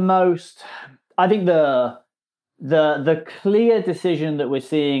look at I think the clear decision that we're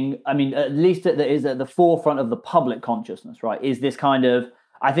seeing, I mean, at least that is at the forefront of the public consciousness, right, is this kind of,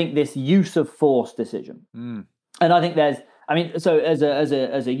 I think, this use of force decision. And I think so as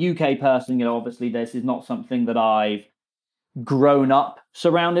a UK person, you know, obviously this is not something that I've grown up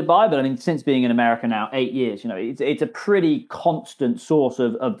surrounded by, but I mean, since being in America now 8 years, you know, it's a pretty constant source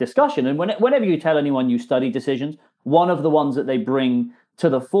of discussion. And whenever you tell anyone you study decisions, one of the ones that they bring to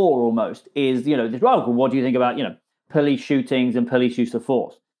the fore almost is, you know, what do you think about, you know, police shootings and police use of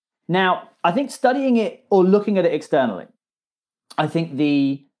force? Now, I think studying it or looking at it externally, I think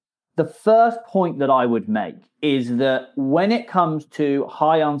the first point that I would make is that when it comes to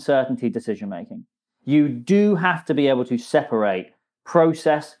high uncertainty decision making, you do have to be able to separate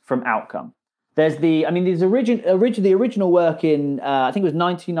process from outcome. There's the original work in, I think it was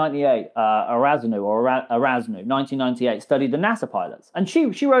 1998, Erasnu, 1998, studied the NASA pilots. And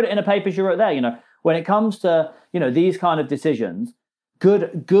she wrote it in a paper she wrote there, you know, when it comes to, you know, these kind of decisions,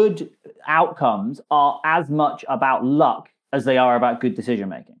 good outcomes are as much about luck as they are about good decision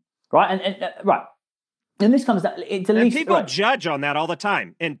making, right? Right. And this comes down, it's at least... people judge on that all the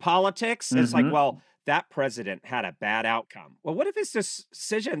time. In politics, it's like, well, that president had a bad outcome. Well, what if his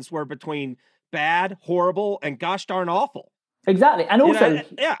decisions were between bad, horrible, and gosh darn awful? Exactly. And also,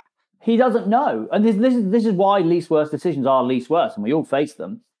 he doesn't know. And this is why least worst decisions are least worst, and we all face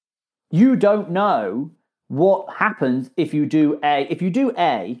them. You don't know what happens if you do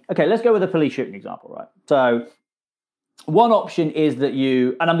A. Okay, let's go with a police shooting example, right? So One option is that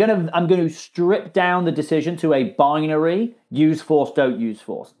and I'm going to strip down the decision to a binary: use force, don't use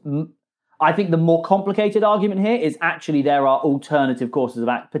force. I think the more complicated argument here is actually there are alternative courses of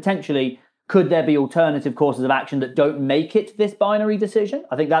action. Potentially, could there be alternative courses of action that don't make it this binary decision?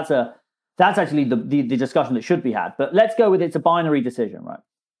 I think that's actually the discussion that should be had. But let's go with it's a binary decision, right?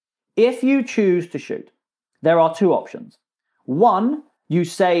 If you choose to shoot, there are two options. One, you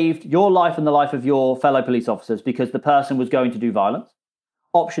saved your life and the life of your fellow police officers because the person was going to do violence.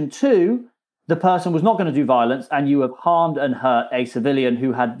 Option two, the person was not going to do violence and you have harmed and hurt a civilian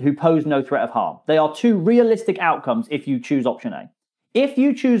who posed no threat of harm. They are two realistic outcomes if you choose option A. If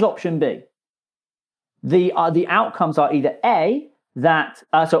you choose option B, the outcomes are either A,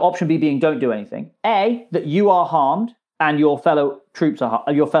 so option B being don't do anything. A, that you are harmed and your fellow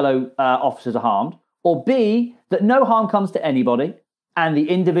officers are harmed. Or B, that no harm comes to anybody and the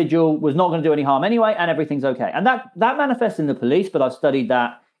individual was not going to do any harm anyway and everything's okay. And that manifests in the police, but I've studied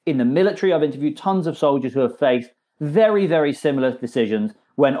that in the military. I've interviewed tons of soldiers who have faced very, very similar decisions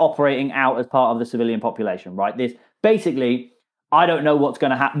when operating out as part of the civilian population, right? This basically, I don't know what's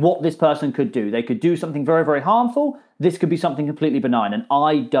going to happen, what this person could do. They could do something very, very harmful. This could be something completely benign, and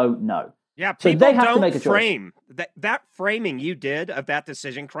I don't know. Yeah, so people they have don't to make a choice. frame that framing you did of that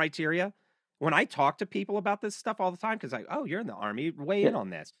decision criteria. When I talk to people about this stuff all the time, because you're in the Army, weigh in on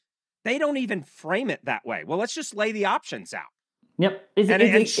this. They don't even frame it that way. Well, let's just lay the options out. Yep.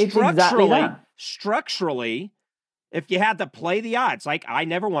 It's exactly that. Structurally, if you had to play the odds, like I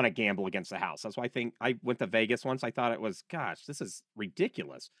never want to gamble against the house. That's why I went to Vegas once. I thought it was, gosh, this is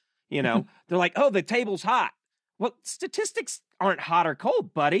ridiculous. You know, they're like, oh, the table's hot. Well, statistics aren't hot or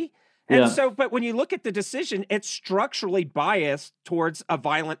cold, buddy. And so, but when you look at the decision, it's structurally biased towards a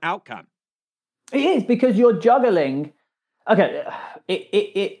violent outcome. It is, because you're juggling. Okay,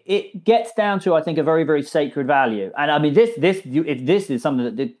 it gets down to, I think, a very, very sacred value. And I mean, this is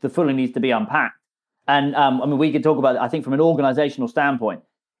something that fully needs to be unpacked. And I mean, we could talk about it, I think, from an organizational standpoint.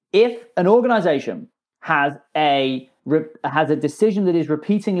 If an organization has a decision that is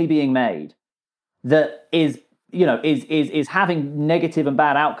repeatedly being made that is having negative and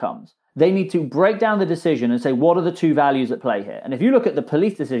bad outcomes, they need to break down the decision and say, what are the two values at play here? And if you look at the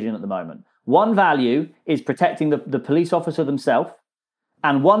police decision at the moment, one value is protecting the police officer themselves,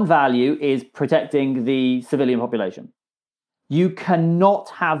 and one value is protecting the civilian population. You cannot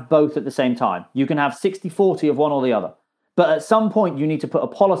have both at the same time. You can have 60-40 of one or the other. But at some point, you need to put a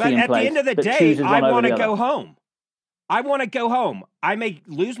policy in place. But at the end of the day, I want to go home. I want to go home. I may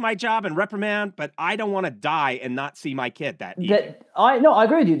lose my job and reprimand, but I don't want to die and not see my kid that evening. I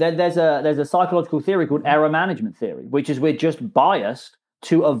agree with you. There's a psychological theory called error management theory, which is we're just biased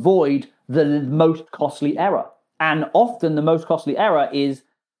to avoid the most costly error. And often the most costly error is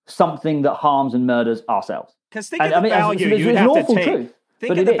something that harms and murders ourselves. Because think of the value you'd have to take.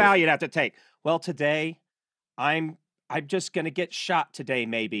 Think of the value you'd have to take. Well, today, I'm just going to get shot today,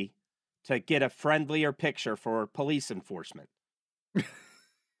 maybe, to get a friendlier picture for police enforcement.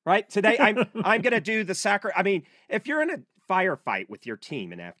 Right? Today, I'm going to do the I mean, if you're in a firefight with your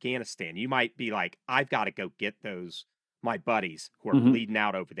team in Afghanistan, you might be like, I've got to go get my buddies who are bleeding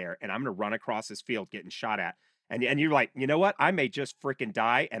out over there, and I'm going to run across this field getting shot at. And you're like, you know what? I may just freaking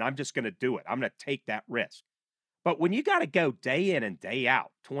die, and I'm just going to do it. I'm going to take that risk. But when you got to go day in and day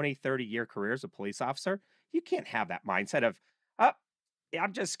out, 20, 30-year career as a police officer, you can't have that mindset of,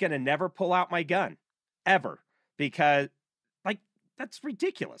 I'm just going to never pull out my gun, ever. Because, that's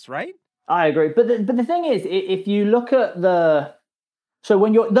ridiculous, right? I agree. But the thing is, if you look at so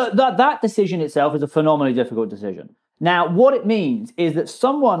when that decision itself is a phenomenally difficult decision. Now, what it means is that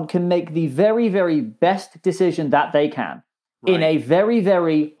someone can make the very, very best decision that they can in a very,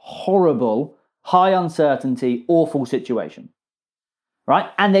 very horrible, high uncertainty, awful situation, right?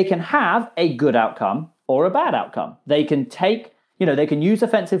 And they can have a good outcome or a bad outcome. They can they can use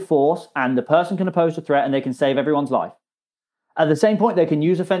offensive force and the person can oppose the threat and they can save everyone's life. At the same point, they can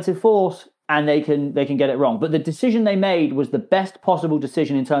use offensive force and they can get it wrong. But the decision they made was the best possible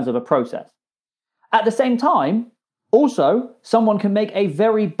decision in terms of a process. At the same time, also, someone can make a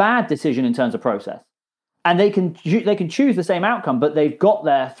very bad decision in terms of process. And they can choose the same outcome, but they've got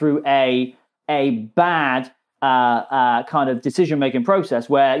there through a bad kind of decision-making process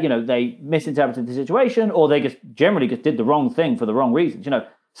where, they misinterpreted the situation or they generally did the wrong thing for the wrong reasons.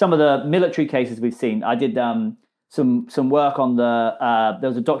 Some of the military cases we've seen, I did some work on there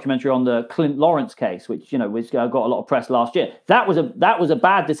was a documentary on the Clint Lawrence case, which got a lot of press last year. That was a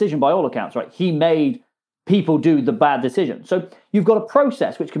bad decision by all accounts, right? He made people do the bad decision. So you've got a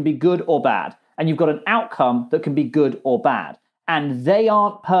process which can be good or bad, and you've got an outcome that can be good or bad, and they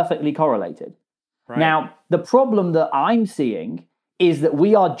aren't perfectly correlated. Right. Now, the problem that I'm seeing is that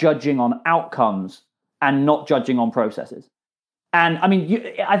we are judging on outcomes and not judging on processes. And I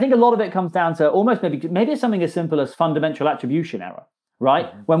mean, I think a lot of it comes down to almost maybe it's something as simple as fundamental attribution error, right?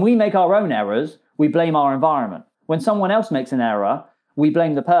 Mm-hmm. When we make our own errors, we blame our environment. When someone else makes an error, we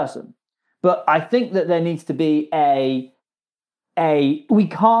blame the person. But I think that there needs to be we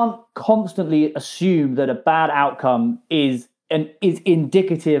can't constantly assume that a bad outcome is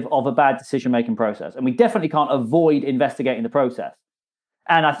indicative of a bad decision-making process. And we definitely can't avoid investigating the process.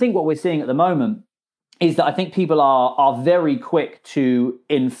 And I think what we're seeing at the moment is that I think people are very quick to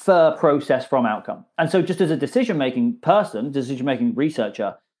infer process from outcome. And so just as a decision-making person, decision-making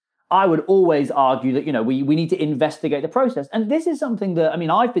researcher, I would always argue that, we need to investigate the process. And this is something that,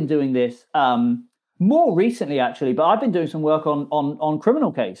 I've been doing this more recently, actually, but I've been doing some work on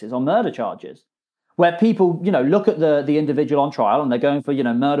criminal cases, on murder charges, where people, look at the individual on trial and they're going for,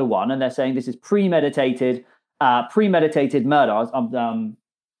 murder one, and they're saying this is premeditated murder.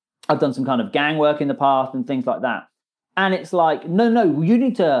 I've done some kind of gang work in the past and things like that. And it's like, no, you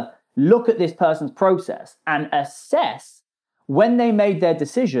need to look at this person's process and assess when they made their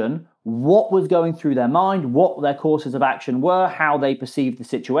decision, what was going through their mind, what their courses of action were, how they perceived the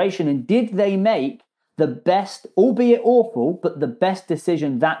situation, and did they make the best, albeit awful, but the best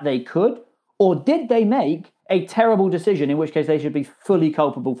decision that they could, or did they make a terrible decision, in which case they should be fully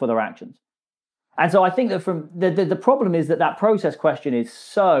culpable for their actions? And so I think that from the problem is that process question is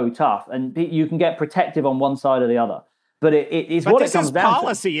so tough, and you can get protective on one side or the other. But it's what it comes down to. But this is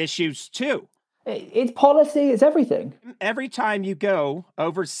policy issues too. It's policy. It's everything. Every time you go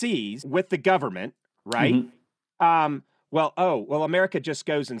overseas with the government, right? Mm-hmm. America just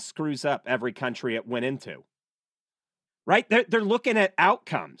goes and screws up every country it went into. Right? They're looking at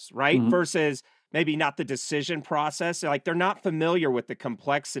outcomes, right? Mm-hmm. Versus maybe not the decision process. Like, they're not familiar with the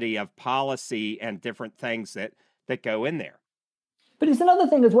complexity of policy and different things that go in there. But it's another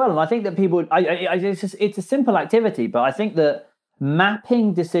thing as well. And I think that people, it's a simple activity, but I think that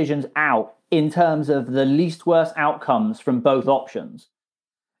mapping decisions out in terms of the least worst outcomes from both options,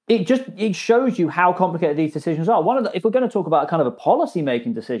 it shows you how complicated these decisions are. If we're going to talk about kind of a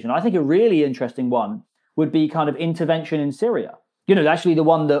policy-making decision, I think a really interesting one would be kind of intervention in Syria. Actually the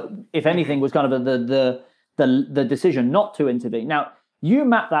one that, if anything, was kind of the decision not to intervene. Now, you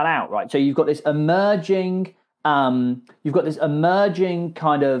map that out, right? So you've got this emerging kind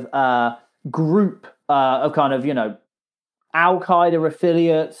of group of kind of, Al-Qaeda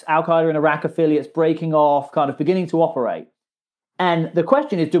affiliates, Al-Qaeda and Iraq affiliates breaking off, kind of beginning to operate. And the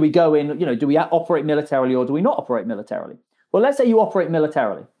question is, do we go in, do we operate militarily or do we not operate militarily? Well, let's say you operate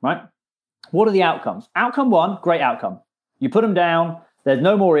militarily, right? What are the outcomes? Outcome one, great outcome. You put them down, there's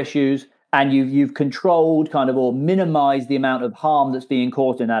no more issues, and you've controlled kind of or minimized the amount of harm that's being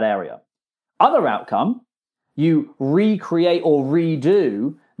caused in that area. Other outcome, you recreate or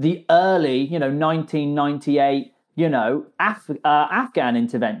redo the early, 1998, Afghan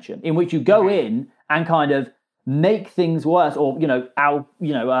intervention, in which you go in and kind of make things worse, or,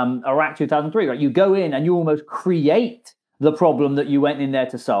 Iraq 2003, right? You go in and you almost create the problem that you went in there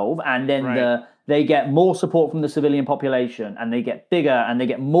to solve, and then they get more support from the civilian population, and they get bigger and they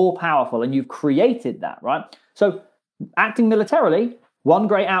get more powerful, and you've created that, right? So acting militarily, one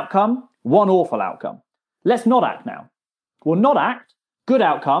great outcome, one awful outcome. Let's not act now. We'll not act, good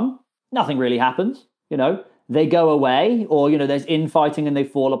outcome, nothing really happens, they go away, or, there's infighting and they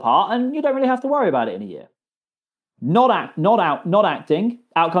fall apart, and you don't really have to worry about it in a year. Not acting,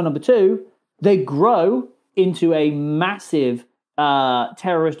 outcome number two, they grow into a massive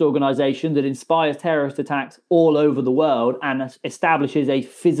terrorist organization that inspires terrorist attacks all over the world and establishes a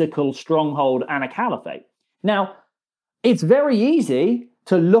physical stronghold and a caliphate. Now, it's very easy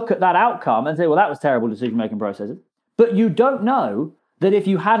to look at that outcome and say, well, that was terrible decision-making processes. But you don't know that if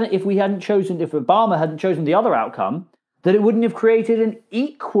Obama hadn't chosen the other outcome, that it wouldn't have created an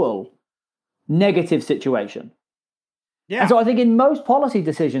equal negative situation. Yeah. And so I think in most policy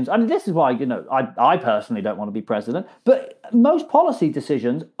decisions, this is why, I personally don't want to be president, but most policy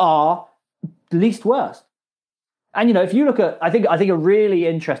decisions are least worst. And, if you look at, I think a really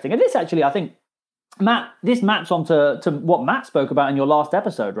interesting, and this actually, I think, Matt, this maps onto what Matt spoke about in your last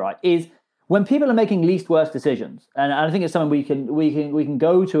episode, right, is when people are making least worst decisions, and I think it's something we can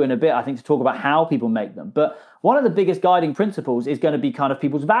go to in a bit, I think, to talk about how people make them. But one of the biggest guiding principles is going to be kind of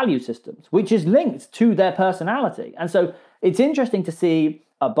people's value systems, which is linked to their personality. And so it's interesting to see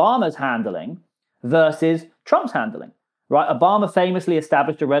Obama's handling versus Trump's handling, right? Obama famously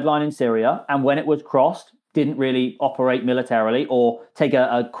established a red line in Syria, and when it was crossed, didn't really operate militarily or take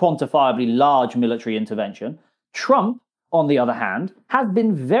a quantifiably large military intervention. Trump on the other hand, has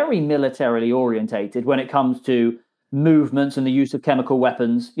been very militarily orientated when it comes to movements and the use of chemical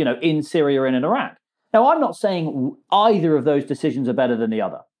weapons, in Syria and in Iraq. Now, I'm not saying either of those decisions are better than the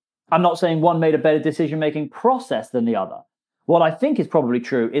other. I'm not saying one made a better decision-making process than the other. What I think is probably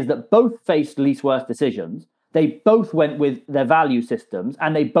true is that both faced least worst decisions. They both went with their value systems,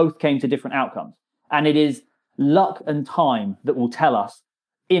 and they both came to different outcomes. And it is luck and time that will tell us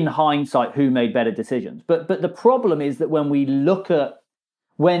in hindsight who made better decisions. But the problem is that when we look at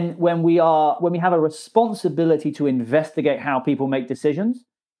when we have a responsibility to investigate how people make decisions,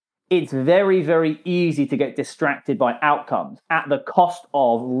 it's very, very easy to get distracted by outcomes at the cost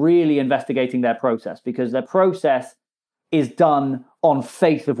of really investigating their process, because their process is done on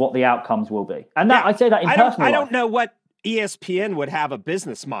faith of what the outcomes will be. And that I say that in personal life. I don't know what ESPN would have a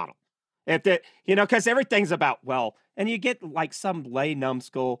business model. If that, because everything's about, and you get like some lay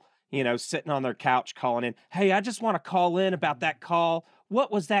numbskull, sitting on their couch calling in, hey, I just want to call in about that call.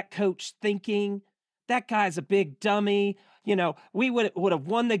 What was that coach thinking? That guy's a big dummy. We would have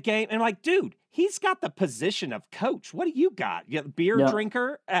won the game. And like, dude, he's got the position of coach. What do you got? You got a beer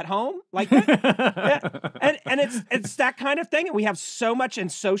drinker at home? Like that? And it's that kind of thing. And we have so much,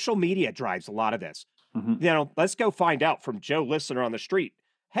 and social media drives a lot of this. Mm-hmm. Let's go find out from Joe Listener on the street.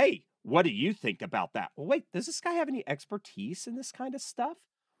 Hey, what do you think about that? Well, wait, does this guy have any expertise in this kind of stuff?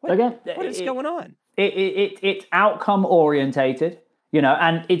 What is going on? It's outcome orientated.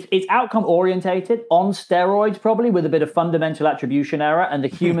 And it's outcome orientated on steroids, probably with a bit of fundamental attribution error and the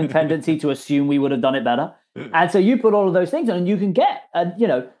human tendency to assume we would have done it better. And so you put all of those things on, and you can get,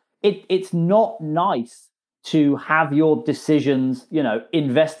 it's not nice to have your decisions,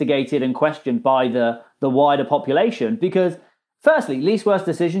 investigated and questioned by the wider population, because firstly, least worst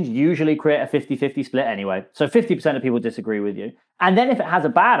decisions usually create a 50-50 split anyway. So 50% of people disagree with you. And then if it has a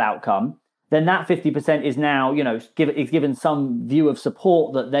bad outcome, then that 50% is now, given some view of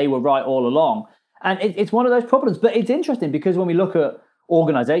support that they were right all along. And it's one of those problems. But it's interesting because when we look at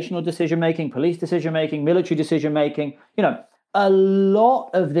organizational decision-making, police decision-making, military decision-making, a lot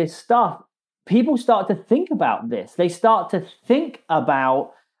of this stuff, people start to think about this. They start to think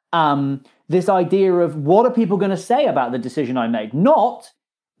about this idea of, what are people going to say about the decision I made? Not,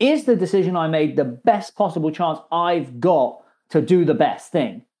 is the decision I made the best possible chance I've got to do the best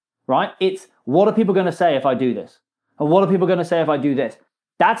thing? Right? It's, what are people going to say if I do this? And what are people going to say if I do this?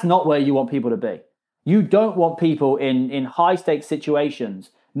 That's not where you want people to be. You don't want people in high stakes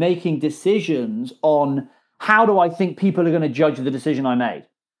situations making decisions on, how do I think people are going to judge the decision I made?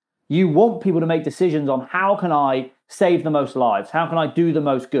 You want people to make decisions on, how can I save the most lives? How can I do the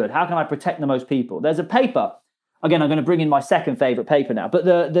most good? How can I protect the most people? There's a paper, again, I'm going to bring in my second favorite paper now, but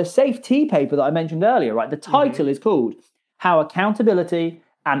the safety paper that I mentioned earlier, right? The title is called How Accountability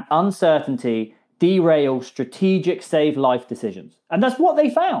and Uncertainty Derail Strategic Save Life Decisions. And that's what they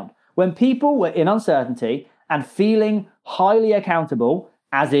found. When people were in uncertainty and feeling highly accountable,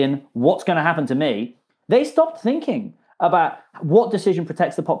 as in, what's going to happen to me, they stopped thinking about what decision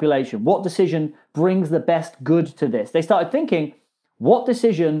protects the population, what decision brings the best good to this. They started thinking, what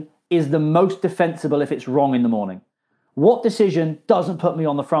decision is the most defensible if it's wrong in the morning? What decision doesn't put me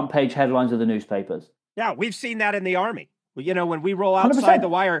on the front page headlines of the newspapers? Yeah, we've seen that in the Army. Well, when we roll outside 100%. The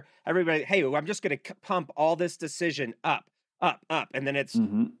wire, everybody, hey, I'm just going to pump all this decision up. And then it's,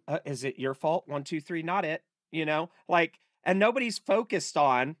 is it your fault? 1, 2, 3, not it. And nobody's focused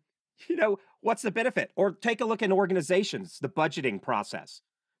on, what's the benefit? Or take a look in organizations, the budgeting process.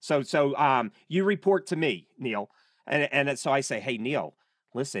 So you report to me, Neil. And so I say, hey, Neil,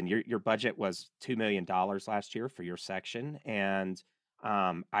 listen, your budget was $2 million last year for your section. And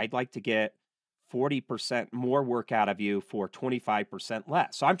I'd like to get 40% more work out of you for 25%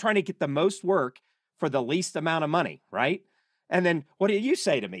 less. So I'm trying to get the most work for the least amount of money, right? And then what do you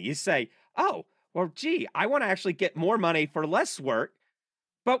say to me? You say, oh, well, gee, I want to actually get more money for less work.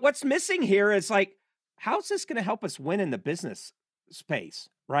 But what's missing here is like, how's this going to help us win in the business space,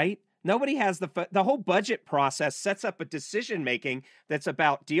 right? Nobody has the whole budget process sets up a decision-making that's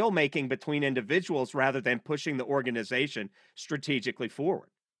about deal-making between individuals rather than pushing the organization strategically forward.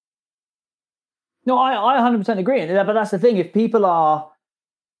 No, I 100% agree. But that's the thing. If people are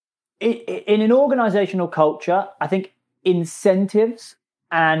in an organizational culture, I think incentives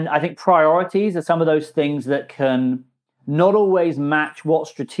and I think priorities are some of those things that can not always match what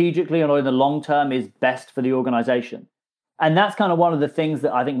strategically or in the long term is best for the organization. And that's kind of one of the things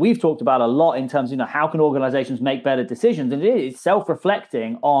that I think we've talked about a lot in terms of, how can organizations make better decisions? And it is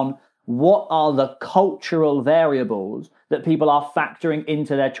self-reflecting on what are the cultural variables that people are factoring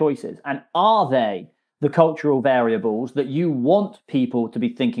into their choices? And are they the cultural variables that you want people to be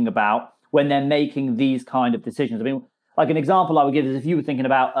thinking about when they're making these kind of decisions? I mean, Like an example I would give is if you were thinking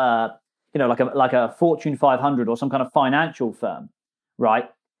about, like a Fortune 500 or some kind of financial firm, right?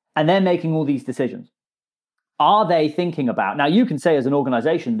 And they're making all these decisions. Are they thinking about, now you can say as an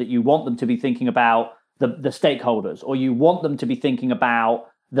organization that you want them to be thinking about the stakeholders, or you want them to be thinking about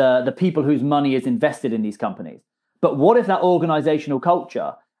the people whose money is invested in these companies. But what if that organizational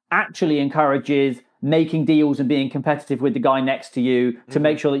culture actually encourages making deals and being competitive with the guy next to you to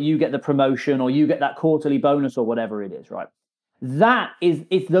make sure that you get the promotion or you get that quarterly bonus or whatever it is, right? That is,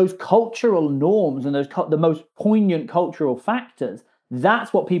 it's those cultural norms and the most poignant cultural factors.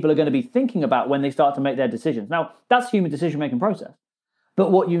 That's what people are going to be thinking about when they start to make their decisions. Now, that's the human decision-making process.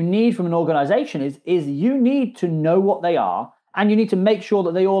 But what you need from an organization is you need to know what they are, and you need to make sure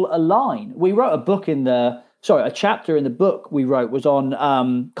that they all align. We wrote a chapter in the book we wrote was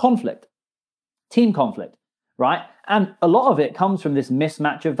on conflict, team conflict, right? And a lot of it comes from this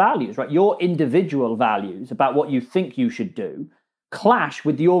mismatch of values, right? Your individual values about what you think you should do clash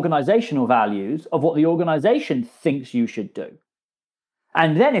with the organizational values of what the organization thinks you should do.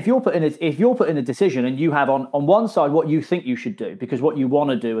 And then if you're put in a decision and you have on one side what you think you should do because what you want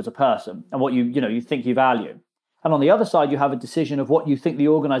to do as a person and what you think you value, and on the other side you have a decision of what you think the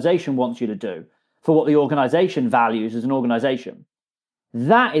organization wants you to do for what the organization values as an organization,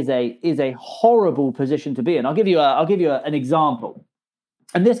 that is a horrible position to be in. I'll give you an example,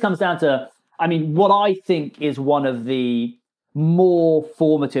 and this comes down to, what I think is one of the more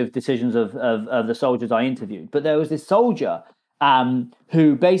formative decisions of the soldiers I interviewed. But there was this soldier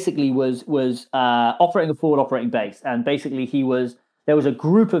who basically was operating a forward operating base, and basically there was a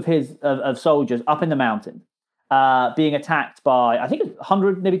group of soldiers up in the mountain being attacked by, I think,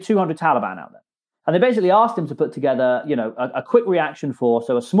 100, maybe 200 Taliban out there, and they basically asked him to put together, a quick reaction force,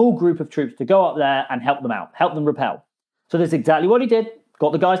 so a small group of troops to go up there and help them out, help them repel. So that's exactly what he did.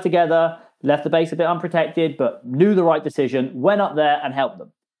 Got the guys together, left the base a bit unprotected, but knew the right decision, went up there and helped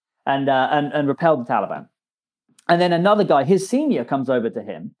them, and repelled the Taliban. And then another guy, his senior, comes over to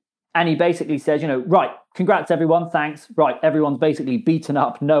him and he basically says, right, congrats everyone, thanks. Right, everyone's basically beaten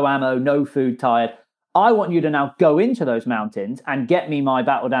up, no ammo, no food, tired. I want you to now go into those mountains and get me my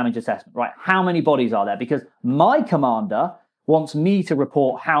battle damage assessment, right? How many bodies are there? Because my commander wants me to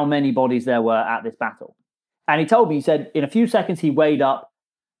report how many bodies there were at this battle. And he told me, he said, in a few seconds he weighed up,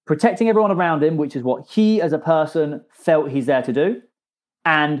 protecting everyone around him, which is what he as a person felt he's there to do,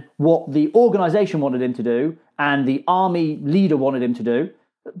 and what the organization wanted him to do, and the army leader wanted him to do,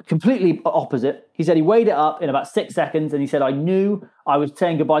 completely opposite. He said he weighed it up in about 6 seconds, and he said, I knew I was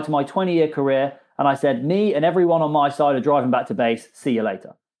saying goodbye to my 20-year career, and I said, me and everyone on my side are driving back to base, see you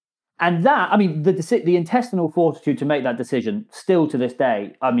later. And that, the intestinal fortitude to make that decision, still to this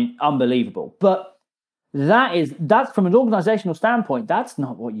day, unbelievable. But that's from an organizational standpoint, that's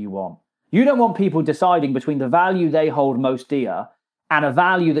not what you want. You don't want people deciding between the value they hold most dear and a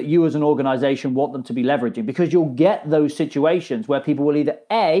value that you as an organization want them to be leveraging, because you'll get those situations where people will either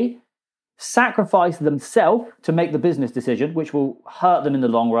A, sacrifice themselves to make the business decision, which will hurt them in the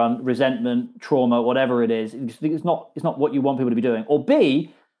long run, resentment, trauma, whatever it is. It's not what you want people to be doing. Or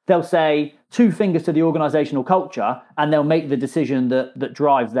B, they'll say two fingers to the organizational culture and they'll make the decision that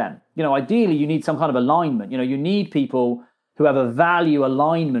drives them. Ideally, you need some kind of alignment. You need people who have a value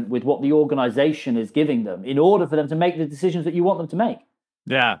alignment with what the organization is giving them in order for them to make the decisions that you want them to make.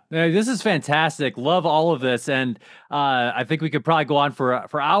 Yeah, this is fantastic. Love all of this. And I think we could probably go on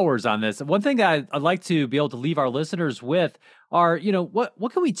for hours on this. One thing I'd like to be able to leave our listeners with are,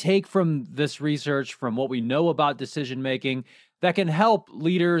 what can we take from this research, from what we know about decision-making that can help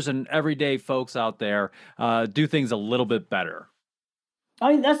leaders and everyday folks out there do things a little bit better?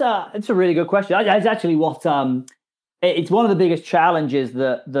 It's a really good question. It's actually what it's one of the biggest challenges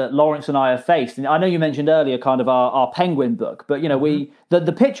that Lawrence and I have faced. And I know you mentioned earlier kind of our Penguin book, but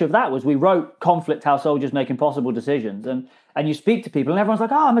the pitch of that was we wrote Conflict: How Soldiers Make Impossible Decisions, and you speak to people and everyone's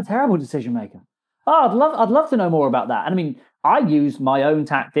like, I'm a terrible decision maker. I'd love to know more about that. And I use my own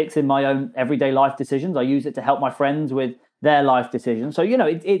tactics in my own everyday life decisions. I use it to help my friends with their life decisions. So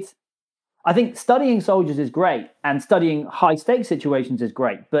I think studying soldiers is great, and studying high stakes situations is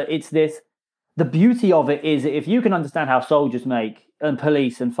great, but the beauty of it is if you can understand how soldiers and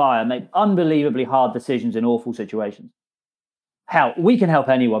police and fire make unbelievably hard decisions in awful situations. Hell, we can help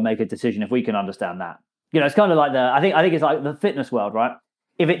anyone make a decision if we can understand that. It's kind of like I think it's like the fitness world, right?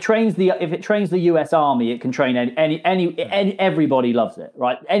 If it trains the US Army, it can train any everybody loves it,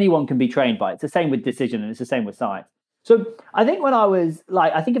 right? Anyone can be trained by it. It's the same with decision, and it's the same with science. So I think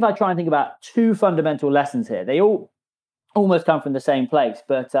if I try and think about two fundamental lessons here, they all almost come from the same place.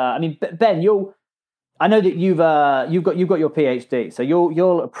 But Ben, I know that you've got your PhD, so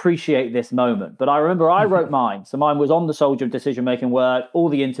you'll appreciate this moment. But I remember I wrote mine. So mine was on the soldier of decision-making work, all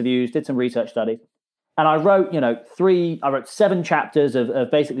the interviews, did some research studies. And I wrote, I wrote 7 chapters of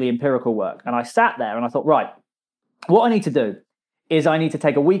basically empirical work. And I sat there and I thought, right, what I need to do is I need to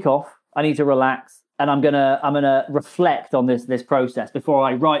take a week off. I need to relax, and I'm gonna reflect on this process before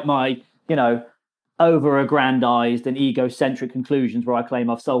I write my, over-aggrandized and egocentric conclusions where I claim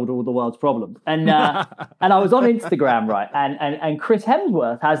I've solved all the world's problems. And and I was on Instagram, right? And Chris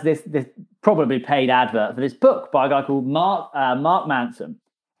Hemsworth has this probably paid advert for this book by a guy called Mark Manson,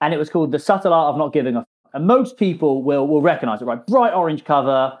 and it was called The Subtle Art of Not Giving a F***. And most people will recognize it, right? Bright orange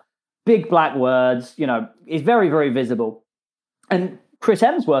cover, big black words, it's very, very visible. And Chris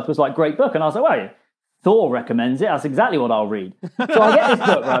Hemsworth was like, great book. And I was like, well, Thor recommends it. That's exactly what I'll read. So I get this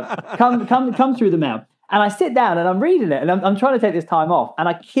book, right? Come through the mail. And I sit down and I'm reading it and I'm trying to take this time off. And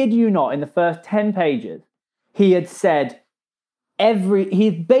I kid you not, in the first 10 pages, he had said he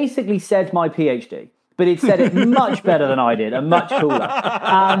basically said my PhD, but he'd said it much better than I did and much cooler.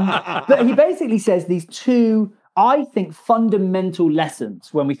 But he basically says these 2, I think, fundamental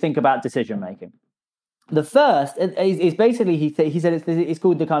lessons when we think about decision making. The first is basically he said it's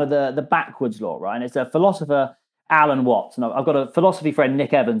called the kind of the backwards law, right? And it's a philosopher, Alan Watts. And I've got a philosophy friend,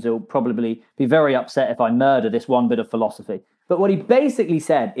 Nick Evans, who'll probably be very upset if I murder this one bit of philosophy. But what he basically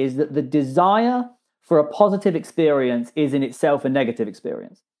said is that the desire for a positive experience is in itself a negative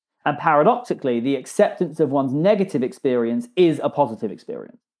experience. And paradoxically, the acceptance of one's negative experience is a positive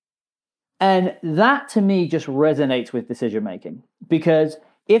experience. And that to me just resonates with decision making, because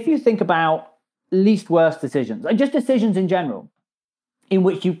if you think about least worst decisions, and just decisions in general, in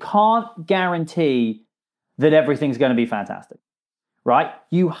which you can't guarantee that everything's going to be fantastic, right?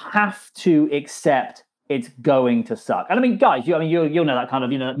 You have to accept it's going to suck. And I mean, guys, you'll know that kind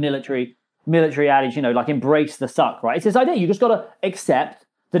of, military adage, like embrace the suck, right? It's this idea, you just got to accept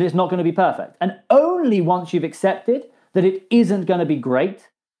that it's not going to be perfect. And only once you've accepted that it isn't going to be great,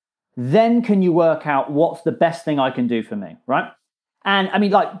 then can you work out what's the best thing I can do for me, right? And I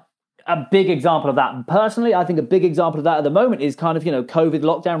mean, like, a big example of that, personally, I think a big example of that at the moment is kind of, COVID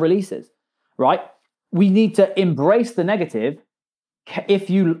lockdown releases, right? We need to embrace the negative. If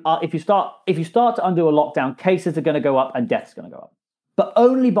you start to undo a lockdown, cases are going to go up and deaths are going to go up. But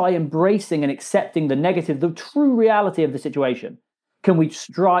only by embracing and accepting the negative, the true reality of the situation, can we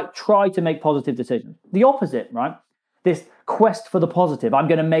try to make positive decisions. The opposite, right? This quest for the positive, I'm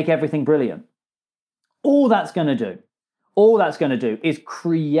going to make everything brilliant. All that's going to do is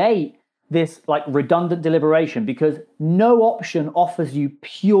create this like redundant deliberation, because no option offers you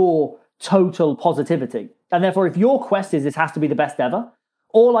pure, total positivity. And therefore, if your quest is this has to be the best ever,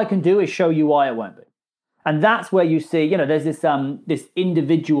 all I can do is show you why it won't be. And that's where you see, there's this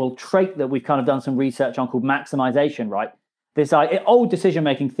individual trait that we've kind of done some research on called maximization, right? This old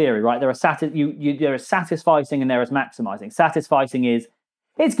decision-making theory, right? There is satisficing and there is maximizing. Satisficing is,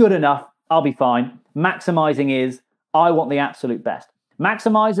 it's good enough, I'll be fine. Maximizing is, I want the absolute best.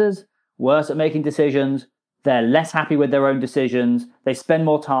 Maximizers, worse at making decisions. They're less happy with their own decisions. They spend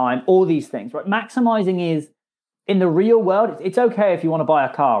more time, all these things, right? Maximizing is, in the real world, it's okay if you want to buy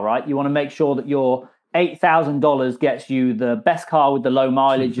a car, right? You want to make sure that your $8,000 gets you the best car with the low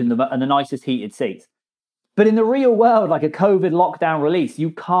mileage and the nicest heated seats. But in the real world, like a COVID lockdown release,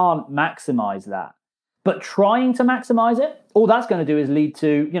 you can't maximize that. But trying to maximize it, all that's going to do is lead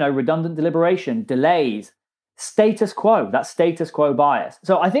to, redundant deliberation, delays, status quo, that status quo bias.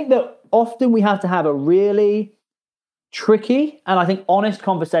 So I think that often we have to have a really tricky and I think honest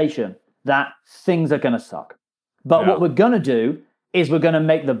conversation that things are going to suck. But what we're going to do is we're going to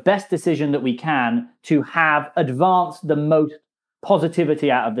make the best decision that we can to have advanced the most positivity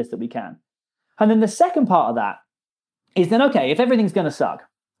out of this that we can. And then the second part of that is then, okay, if everything's going to suck,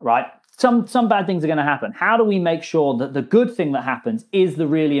 right? Some bad things are going to happen. How do we make sure that the good thing that happens is the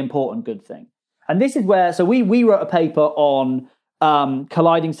really important good thing? And this is where, so we wrote a paper on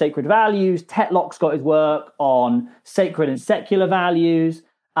colliding sacred values. Tetlock's got his work on sacred and secular values.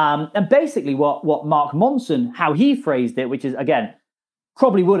 And basically what Mark Monson, how he phrased it, which is, again,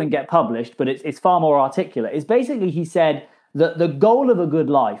 probably wouldn't get published, but it's far more articulate, is basically he said that the goal of a good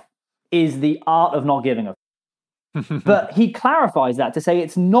life is the art of not giving a But he clarifies that to say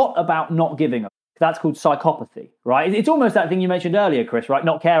it's not about not giving a That's called psychopathy, right? It's almost that thing you mentioned earlier, Chris, right?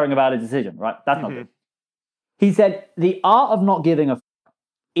 Not caring about a decision, right? That's not good. He said the art of not giving a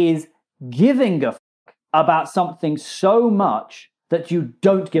is giving a about something so much that you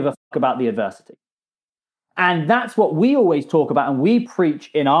don't give a about the adversity. And that's what we always talk about and we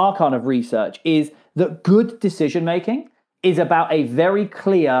preach in our kind of research, is that good decision making is about a very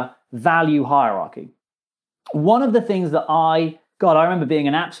clear value hierarchy. one of the things that I remember being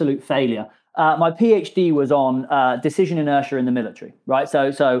an absolute failure. My PhD was on decision inertia in the military, right?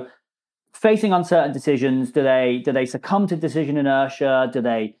 So facing uncertain decisions, do they succumb to decision inertia? Do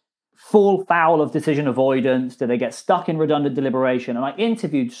they fall foul of decision avoidance? Do they get stuck in redundant deliberation? And I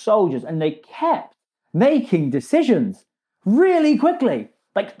interviewed soldiers, and they kept making decisions really quickly,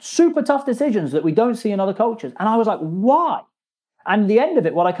 like super tough decisions that we don't see in other cultures. And I was like, why? And the end of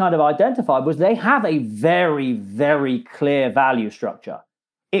it, what I kind of identified was they have a very, very clear value structure.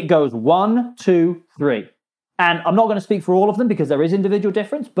 It goes 1, 2, 3. And I'm not going to speak for all of them because there is individual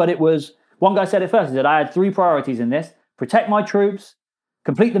difference, but it was, one guy said it first, he said, I had 3 priorities in this: protect my troops,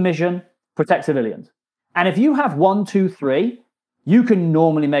 complete the mission, protect civilians. And if you have 1, 2, 3, you can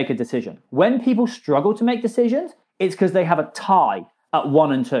normally make a decision. When people struggle to make decisions, it's because they have a tie at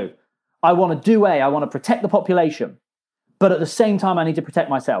 1 and 2. I want to do A, I want to protect the population, but at the same time, I need to protect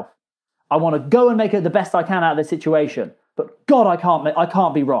myself. I want to go and make it the best I can out of this situation, but God, I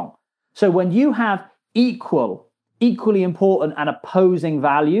can't be wrong. So when you have equally important and opposing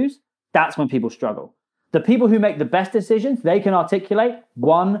values, that's when people struggle. The people who make the best decisions, they can articulate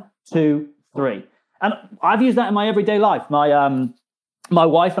 1, 2, 3. And I've used that in my everyday life. My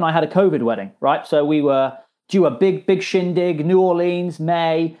wife and I had a COVID wedding, right? So we were due a big shindig, New Orleans,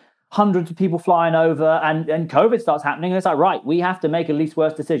 May, hundreds of people flying over, and COVID starts happening. And it's like, right, we have to make a least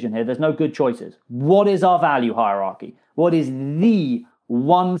worst decision here. There's no good choices. What is our value hierarchy? What is the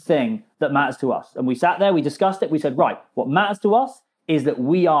one thing that matters to us? And we sat there, we discussed it. We said, right, what matters to us is that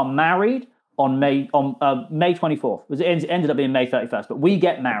we are married on May 24th. It ended up being May 31st, but we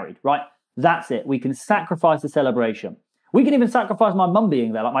get married, right? That's it. We can sacrifice the celebration. We can even sacrifice my mum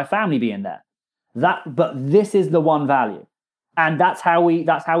being there, like my family being there. But this is the one value. And that's how we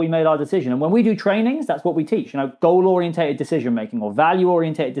made our decision. And when we do trainings, that's what we teach. Goal-orientated decision-making or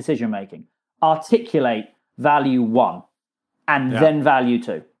value-orientated decision-making. Articulate value 1 and then value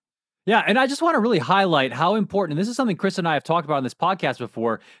 2. Yeah, and I just want to really highlight how important, and this is something Chris and I have talked about on this podcast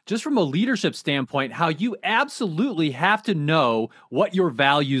before, just from a leadership standpoint, how you absolutely have to know what your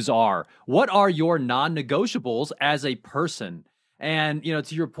values are. What are your non-negotiables as a person? And,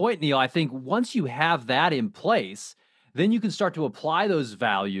 to your point, Neil, I think once you have that in place, then you can start to apply those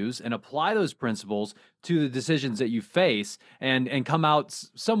values and apply those principles to the decisions that you face and come out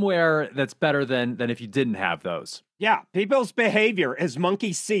somewhere that's better than if you didn't have those. Yeah, people's behavior is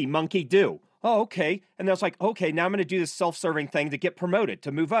monkey see, monkey do. Oh, okay. And it's like, okay, now I'm going to do this self-serving thing to get promoted,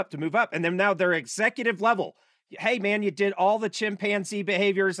 to move up. And then now they're executive level. Hey, man, you did all the chimpanzee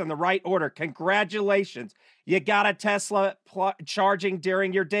behaviors in the right order. Congratulations. You got a Tesla charging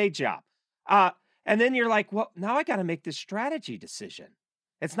during your day job. And then you're like, well, now I got to make this strategy decision.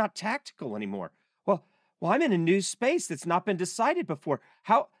 It's not tactical anymore. Well, I'm in a new space that's not been decided before.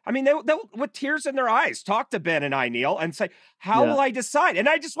 They'll with tears in their eyes, talk to Ben and I, Neil, and say, how will I decide? And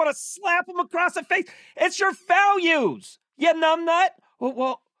I just want to slap them across the face. It's your values, you numbnut.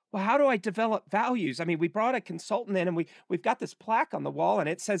 Well, how do I develop values? We brought a consultant in, and we've got this plaque on the wall, and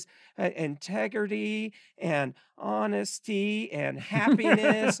it says integrity and honesty and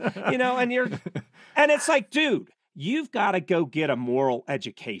happiness, and it's like, dude, you've got to go get a moral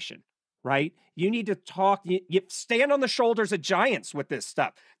education, right? You need to talk, you stand on the shoulders of giants with this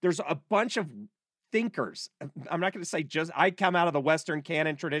stuff. There's a bunch of thinkers. I'm not going to say I come out of the Western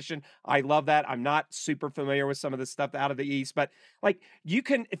canon tradition. I love that. I'm not super familiar with some of the stuff out of the East, but you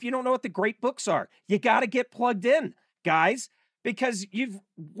can, if you don't know what the great books are, you got to get plugged in, guys, because you've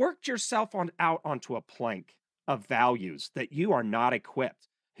worked yourself out onto a plank of values that you are not equipped.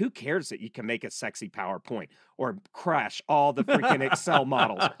 Who cares that you can make a sexy PowerPoint or crash all the freaking Excel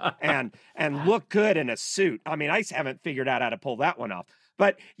models and look good in a suit? I haven't figured out how to pull that one off.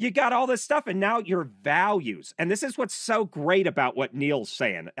 But you got all this stuff, and now your values. And this is what's so great about what Neil's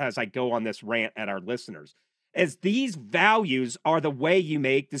saying as I go on this rant at our listeners, is these values are the way you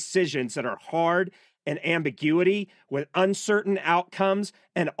make decisions that are hard and ambiguity with uncertain outcomes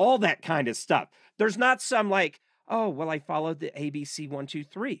and all that kind of stuff. There's not some oh, well, I followed the ABC 1, 2,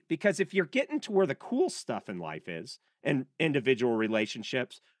 3. Because if you're getting to where the cool stuff in life is, and individual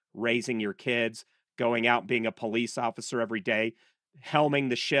relationships, raising your kids, going out being a police officer every day, helming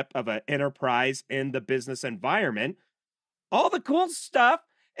the ship of an enterprise in the business environment, all the cool stuff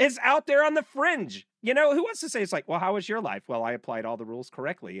is out there on the fringe. Who wants to say it's like, well, how was your life? Well, I applied all the rules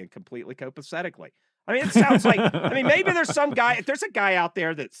correctly and completely copacetically. It sounds like, maybe there's some guy, if there's a guy out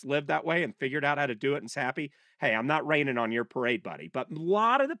there that's lived that way and figured out how to do it and's happy, hey, I'm not raining on your parade, buddy. But a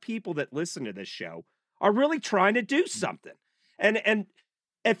lot of the people that listen to this show are really trying to do something. And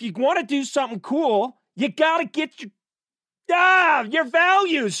if you want to do something cool, you got to get your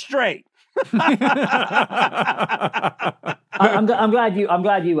values straight. I'm glad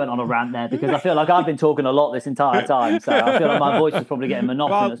you went on a rant there, because I feel like I've been talking a lot this entire time, so I feel like my voice is probably getting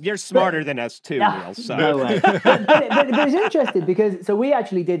monotonous. Well, you're smarter than us too, Neil. So. No way. but it's interesting because we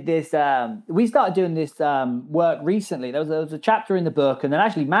actually did this. We started doing this work recently. There was a chapter in the book, and then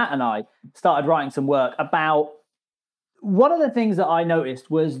actually Matt and I started writing some work about. One of the things that I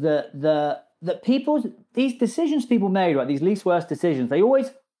noticed was that these decisions people made, right, these least worst decisions, they always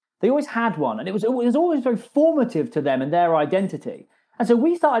had one, and it was always very formative to them and their identity. And so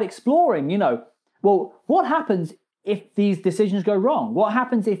we started exploring, well, what happens if these decisions go wrong? What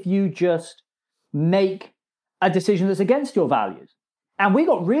happens if you just make a decision that's against your values? And we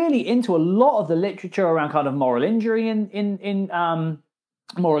got really into a lot of the literature around kind of moral injury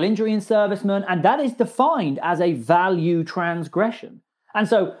moral injury in servicemen, and that is defined as a value transgression. And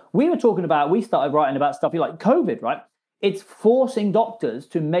so we started writing about stuff like COVID, right? It's forcing doctors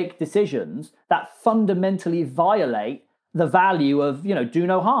to make decisions that fundamentally violate the value of, do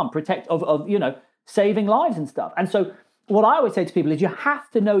no harm, protect of saving lives and stuff. And so what I always say to people is you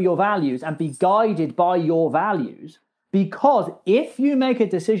have to know your values and be guided by your values, because if you make a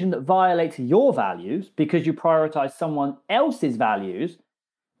decision that violates your values because you prioritize someone else's values,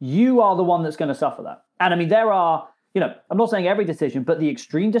 you are the one that's going to suffer that. And I mean, there are, I'm not saying every decision, but the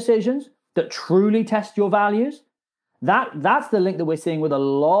extreme decisions that truly test your values, that's the link that we're seeing with a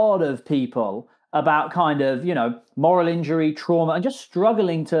lot of people about kind of, moral injury, trauma, and just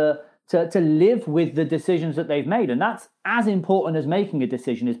struggling to live with the decisions that they've made. And that's as important as making a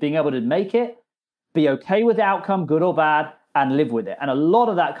decision, is being able to make it, be okay with the outcome, good or bad, and live with it. And a lot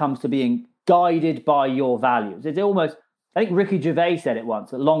of that comes to being guided by your values. It's almost, I think Ricky Gervais said it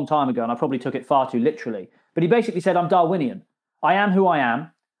once a long time ago, and I probably took it far too literally. But he basically said, I'm Darwinian. I am who I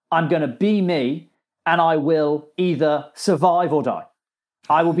am. I'm going to be me, and I will either survive or die.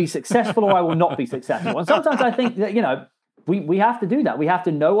 I will be successful or I will not be successful. And sometimes I think that, we have to do that. We have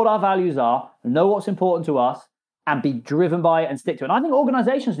to know what our values are, know what's important to us, and be driven by it and stick to it. And I think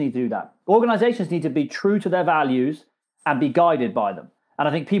organizations need to do that. Organizations need to be true to their values and be guided by them. And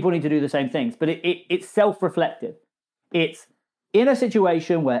I think people need to do the same things. But it's self-reflective. It's in a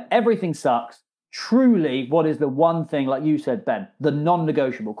situation where everything sucks, truly what is the one thing, like you said, Ben, the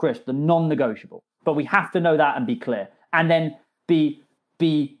non-negotiable, Chris, the non-negotiable. But we have to know that and be clear. And then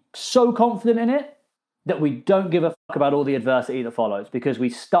be so confident in it that we don't give a fuck about all the adversity that follows, because we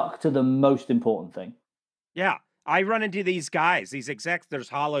stuck to the most important thing. Yeah. I run into these guys, these execs, they're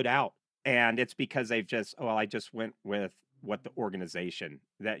hollowed out. And it's because they've I just went with what the organization,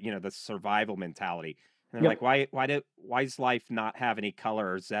 that, the survival mentality. And they're like, why does life not have any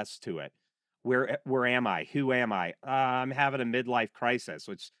color or zest to it? Where am I? Who am I? I'm having a midlife crisis,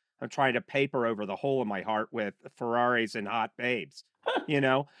 which I'm trying to paper over the hole in my heart with Ferraris and hot babes,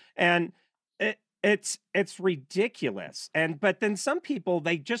 and it's ridiculous. But then some people,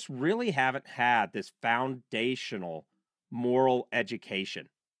 they just really haven't had this foundational moral education,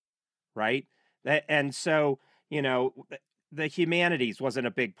 right? And so, the humanities wasn't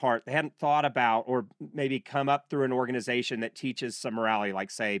a big part. They hadn't thought about, or maybe come up through an organization that teaches some morality, like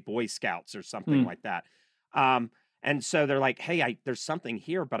say Boy Scouts or something like that. And so they're like, hey, there's something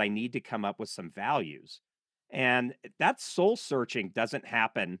here, but I need to come up with some values. And that soul searching doesn't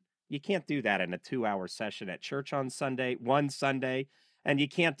happen. You can't do that in a 2-hour session at church on one Sunday. And you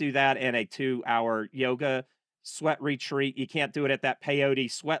can't do that in a 2-hour yoga sweat retreat. You can't do it at that peyote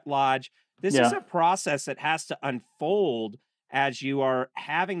sweat lodge. This is a process that has to unfold as you are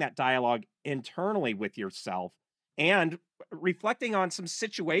having that dialogue internally with yourself and reflecting on some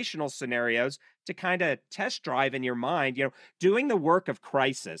situational scenarios to kind of test drive in your mind, doing the work of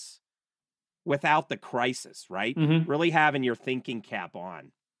crisis without the crisis, right? Mm-hmm. Really having your thinking cap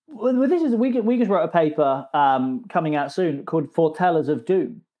on. Well, we just wrote a paper coming out soon called Foretellers of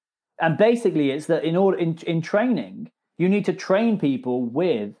Doom. And basically it's that in training, you need to train people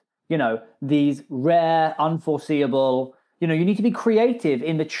with these rare, unforeseeable, you need to be creative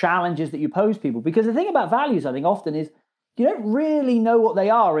in the challenges that you pose people. Because the thing about values, I think, often is you don't really know what they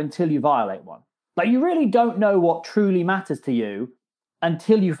are until you violate one. Like, you really don't know what truly matters to you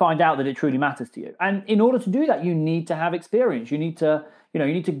until you find out that it truly matters to you. And in order to do that, you need to have experience. You need to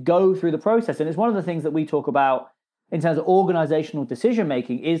go through the process. And it's one of the things that we talk about in terms of organizational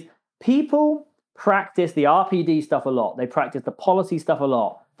decision-making is people practice the RPD stuff a lot. They practice the policy stuff a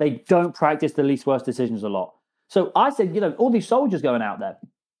lot. They don't practice the least worst decisions a lot. So I said, all these soldiers going out there,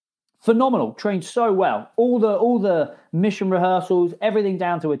 phenomenal, trained so well, all the mission rehearsals, everything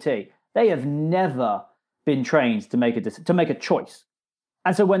down to a T. They have never been trained to make a choice.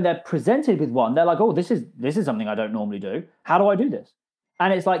 And so when they're presented with one, they're like, oh, this is something I don't normally do. How do I do this?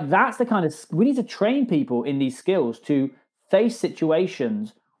 And it's like, that's the kind of, we need to train people in these skills to face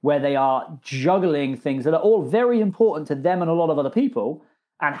situations where they are juggling things that are all very important to them and a lot of other people.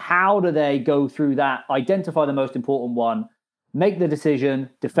 And how do they go through that, identify the most important one, make the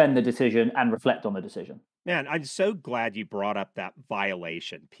decision, defend the decision, and reflect on the decision. Man, I'm so glad you brought up that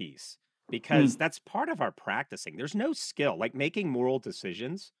violation piece, because that's part of our practicing. There's no skill like making moral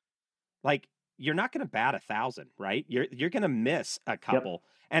decisions. Like, you're not going to bat 1,000, right? You're going to miss a couple. Yep.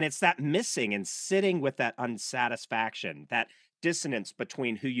 And it's that missing and sitting with that unsatisfaction, that dissonance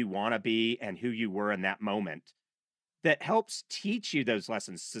between who you want to be and who you were in that moment, that helps teach you those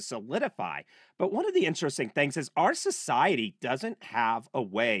lessons to solidify. But one of the interesting things is our society doesn't have a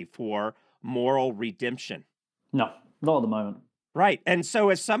way for moral redemption. No, not at the moment. Right. And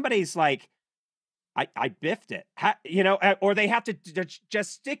so if somebody's like, I biffed it, or they have to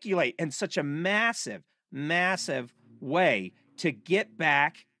gesticulate in such a massive, massive way to get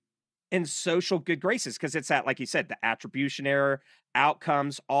back in social good graces, because it's that, like you said, the attribution error,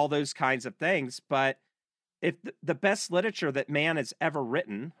 outcomes, all those kinds of things. But if the best literature that man has ever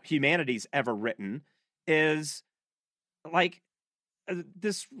written, humanity's ever written, is like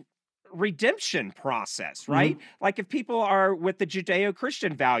this redemption process, right? Like, if people are with the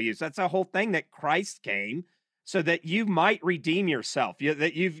Judeo-Christian values, that's a whole thing, that Christ came so that you might redeem yourself,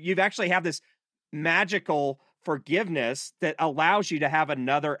 that you've actually have this magical forgiveness that allows you to have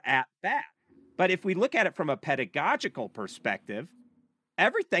another at bat. But if we look at it from a pedagogical perspective,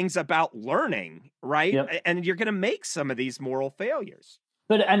 everything's about learning, right? Yep. And you're going to make some of these moral failures.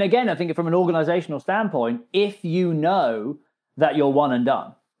 But, and again, I think from an organizational standpoint, if you know that you're one and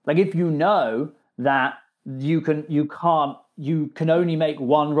done, like if you know that you can only make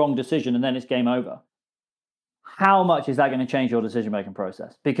one wrong decision and then it's game over, how much is that going to change your decision-making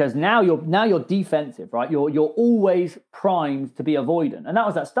process? Because now you're defensive, right? You're always primed to be avoidant. And that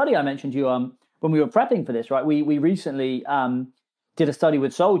was that study I mentioned to you when we were prepping for this, right? We recently did a study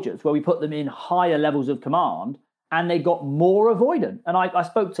with soldiers where we put them in higher levels of command and they got more avoidant. And I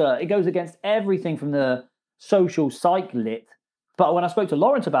spoke to, it goes against everything from the social psych lit. But when I spoke to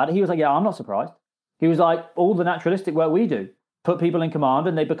Lawrence about it, he was like, yeah, I'm not surprised. He was like, all the naturalistic work we do, put people in command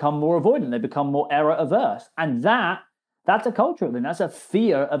and they become more avoidant. They become more error averse. And that's a cultural thing. That's a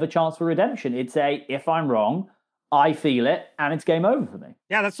fear of a chance for redemption. It's if I'm wrong, I feel it and it's game over for me.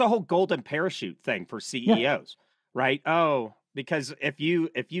 Yeah, that's the whole golden parachute thing for CEOs, right? Oh, because if you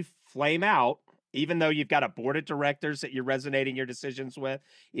flame out, even though you've got a board of directors that you're resonating your decisions with,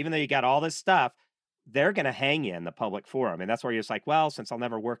 even though you got all this stuff, they're going to hang you in the public forum. And that's where you're just like, well, since I'll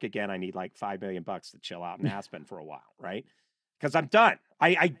never work again, I need like $5 million to chill out in Aspen for a while, right? Because I'm done.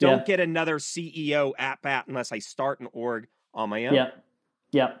 I don't get another CEO at bat unless I start an org on my own.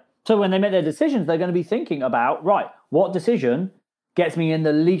 Yeah. So when they make their decisions, they're going to be thinking about, right, what decision gets me in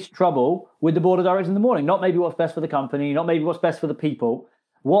the least trouble with the board of directors in the morning? Not maybe what's best for the company, not maybe what's best for the people.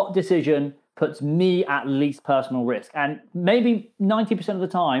 What decision puts me at least personal risk? And maybe 90% of the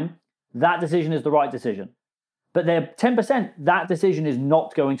time, that decision is the right decision. But there 10%, that decision is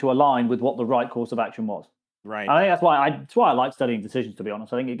not going to align with what the right course of action was. Right. And I think that's why I like studying decisions, to be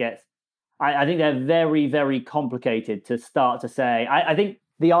honest. I think I think they're very, very complicated to start to say. I think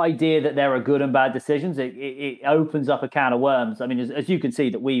the idea that there are good and bad decisions, it opens up a can of worms. I mean, as you can see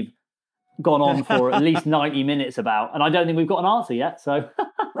that we've gone on for at least 90 minutes about, and I don't think we've got an answer yet. So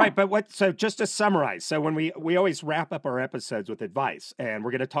right, but so just to summarize, so when we always wrap up our episodes with advice, and we're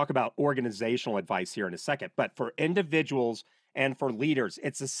going to talk about organizational advice here in a second, but for individuals and for leaders,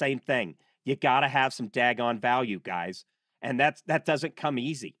 it's the same thing. You got to have some daggone value, guys, and that doesn't come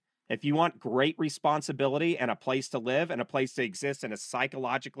easy. If you want great responsibility and a place to live and a place to exist in a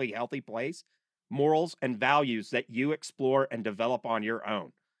psychologically healthy place, morals and values that you explore and develop on your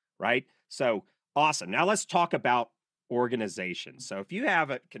own, right? So awesome. Now let's talk about organization. So if you have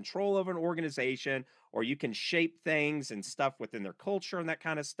a control over an organization, or you can shape things and stuff within their culture and that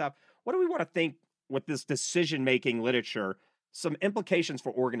kind of stuff, what do we want to think with this decision-making literature, some implications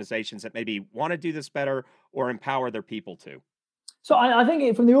for organizations that maybe want to do this better or empower their people to? So I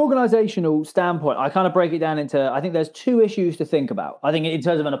think from the organizational standpoint, I kind of break it down into, I think there's two issues to think about. I think in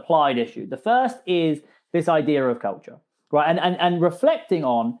terms of an applied issue. The first is this idea of culture, right? And reflecting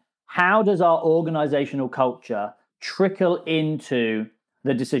on how does our organizational culture trickle into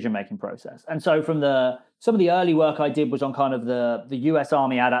the decision-making process. And so from some of the early work I did was on kind of the US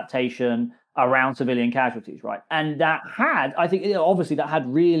Army adaptation around civilian casualties, right? And that had, I think, obviously that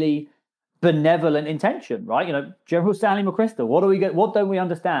had really benevolent intention, right? You know, General Stanley McChrystal, what don't we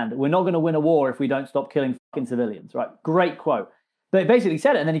understand? We're not going to win a war if we don't stop killing fucking civilians, right? Great quote. But it basically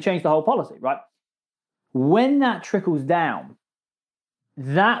said it, and then he changed the whole policy, right? When that trickles down,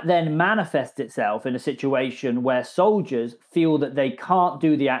 that then manifests itself in a situation where soldiers feel that they can't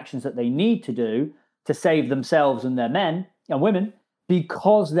do the actions that they need to do to save themselves and their men and women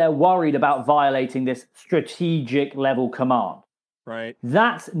because they're worried about violating this strategic level command. Right.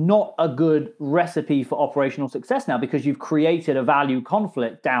 That's not a good recipe for operational success now, because you've created a value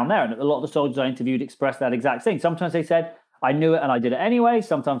conflict down there. And a lot of the soldiers I interviewed expressed that exact thing. Sometimes they said, I knew it and I did it anyway.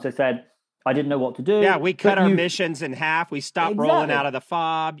 Sometimes they said, I didn't know what to do. Yeah, we cut our missions in half. We stopped rolling out of the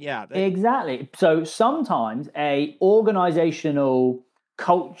fob. Yeah. Exactly. So sometimes a organizational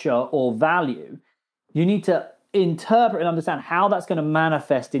culture or value, you need to interpret and understand how that's going to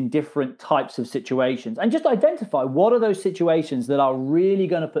manifest in different types of situations, and just identify what are those situations that are really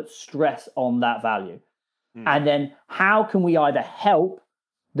going to put stress on that value. And then how can we either help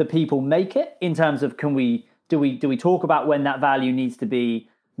the people make it, in terms of do we talk about when that value needs to be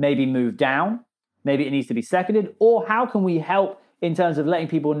maybe moved down, maybe it needs to be seconded, or how can we help in terms of letting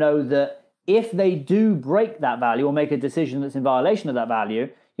people know that if they do break that value or make a decision that's in violation of that value,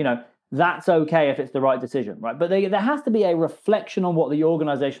 that's okay if it's the right decision, right? But there has to be a reflection on what the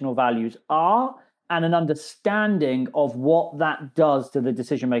organizational values are and an understanding of what that does to the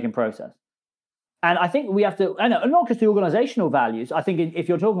decision-making process. And I think we have to, and not just the organizational values, I think if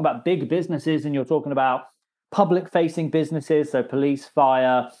you're talking about big businesses and you're talking about public-facing businesses, so police,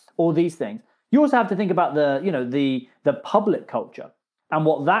 fire, all these things, you also have to think about the public culture and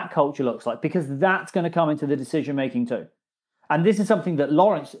what that culture looks like, because that's going to come into the decision-making too. And this is something that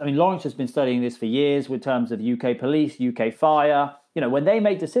Lawrence has been studying this for years with terms of UK police, UK fire. When they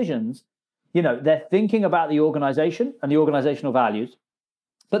make decisions, they're thinking about the organization and the organizational values,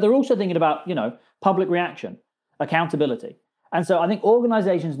 but they're also thinking about, public reaction, accountability. And so I think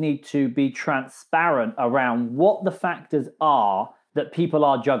organizations need to be transparent around what the factors are that people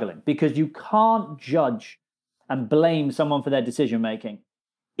are juggling, because you can't judge and blame someone for their decision-making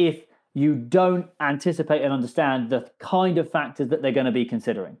if you don't anticipate and understand the kind of factors that they're going to be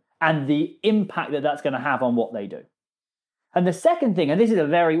considering and the impact that that's going to have on what they do. And the second thing, and this is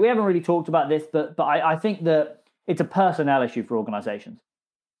we haven't really talked about this, but I think that it's a personnel issue for organizations.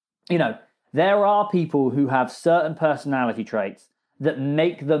 There are people who have certain personality traits that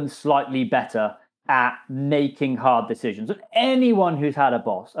make them slightly better at making hard decisions. And anyone who's had a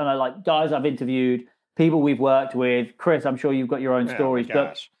boss, and guys I've interviewed, people we've worked with, Chris, I'm sure you've got your own stories,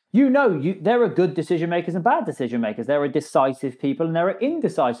 but there are good decision makers and bad decision makers. There are decisive people and there are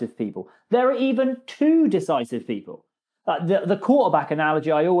indecisive people. There are even two decisive people. The quarterback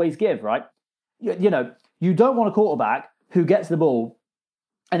analogy I always give, right? You don't want a quarterback who gets the ball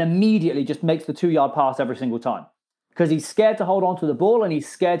and immediately just makes the 2-yard pass every single time, because he's scared to hold on to the ball and he's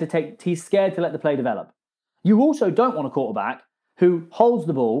scared to let the play develop. You also don't want a quarterback who holds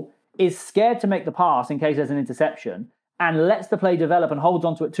the ball, is scared to make the pass in case there's an interception, and lets the play develop and holds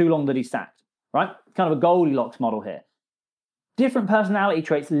onto it too long that he's sacked, right? Kind of a Goldilocks model here. Different personality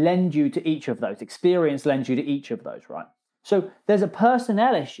traits lend you to each of those. Experience lends you to each of those, right? So there's a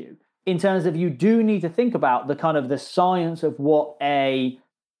personnel issue in terms of you do need to think about the science of what a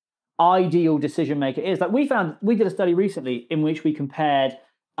ideal decision maker is. We did a study recently in which we compared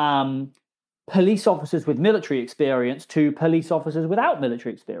police officers with military experience to police officers without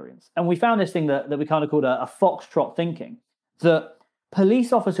military experience. And we found this thing that we kind of called a foxtrot thinking, that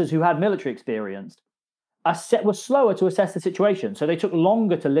police officers who had military experience were slower to assess the situation. So they took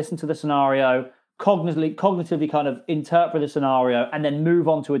longer to listen to the scenario, cognitively kind of interpret the scenario, and then move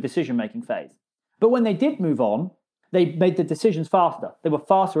on to a decision-making phase. But when they did move on, they made the decisions faster. They were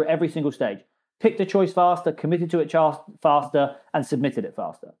faster at every single stage. Picked a choice faster, committed to it faster, and submitted it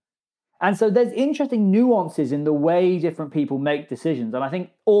faster. And so there's interesting nuances in the way different people make decisions. And I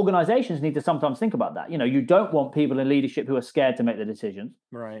think organizations need to sometimes think about that. You don't want people in leadership who are scared to make the decisions.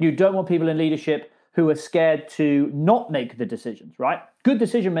 Right. You don't want people in leadership who are scared to not make the decisions, right? Good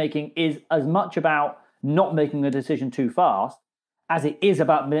decision making is as much about not making a decision too fast as it is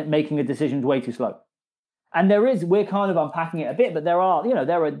about making a decision way too slow. And we're kind of unpacking it a bit, but there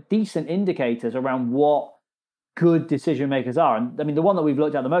are decent indicators around what good decision makers are. And I mean, the one that we've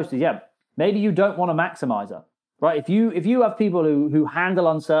looked at the most is, maybe you don't want a maximizer, right? If you have people who handle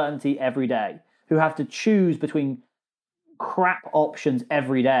uncertainty every day, who have to choose between crap options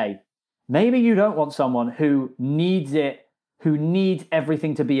every day, maybe you don't want someone who needs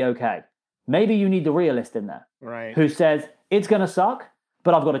everything to be okay. Maybe you need the realist in there, right? Who says it's going to suck,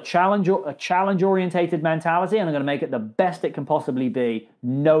 but I've got a challenge-orientated mentality, and I'm going to make it the best it can possibly be,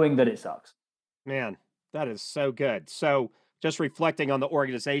 knowing that it sucks. Man, that is so good. So just reflecting on the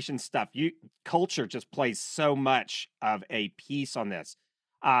organization stuff, culture just plays so much of a piece on this.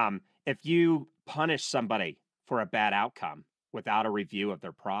 If you punish somebody for a bad outcome, without a review of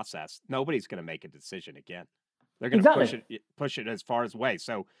their process, nobody's going to make a decision again. They're going to push it as far as away.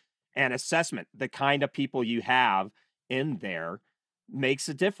 So an assessment, the kind of people you have in there makes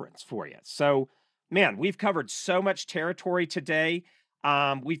a difference for you. So, man, we've covered so much territory today.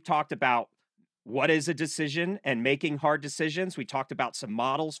 We've talked about what is a decision and making hard decisions. We talked about some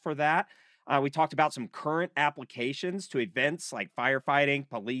models for that. We talked about some current applications to events like firefighting,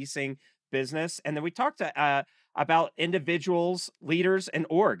 policing, business. And then we talked about individuals, leaders, and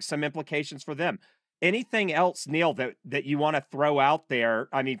orgs, some implications for them. Anything else, Neil, that you want to throw out there?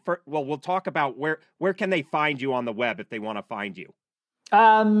 I mean, we'll talk about where can they find you on the web if they want to find you?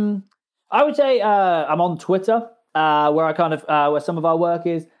 I would say I'm on Twitter, where I kind of where some of our work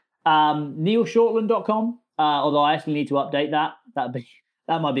is. NeilShortland.com. Although I actually need to update that.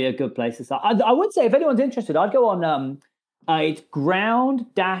 That might be a good place to start. I would say if anyone's interested, I'd go on it's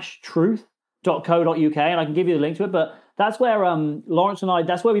ground-truth.co.uk, and I can give you the link to it. But that's where Lawrence and I,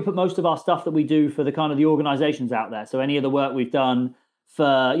 that's where we put most of our stuff that we do for the kind of the organizations out there. So any of the work we've done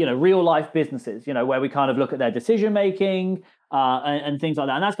for, real life businesses, where we kind of look at their decision making and things like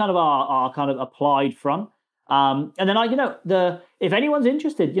that. And that's kind of our kind of applied front. And then if anyone's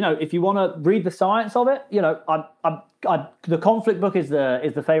interested, if you want to read the science of it, the conflict book is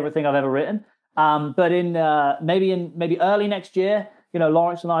the favorite thing I've ever written. But maybe early next year,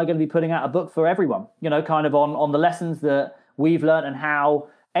 Lawrence and I are going to be putting out a book for everyone, kind of on the lessons that we've learned and how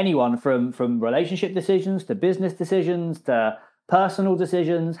anyone from relationship decisions to business decisions to personal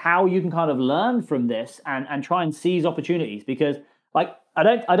decisions, how you can kind of learn from this and try and seize opportunities. Because I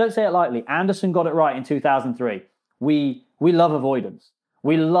don't say it lightly. Anderson got it right in 2003. We love avoidance.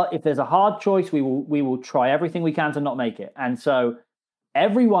 If there's a hard choice, we will try everything we can to not make it. And so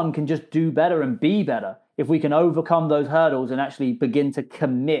everyone can just do better and be better if we can overcome those hurdles and actually begin to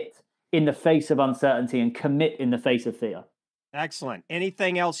commit in the face of uncertainty and commit in the face of fear. Excellent.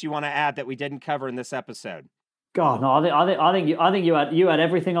 Anything else you want to add that we didn't cover in this episode? God, no. I think you had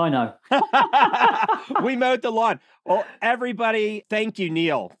everything I know. We mowed the lawn. Well, everybody, thank you,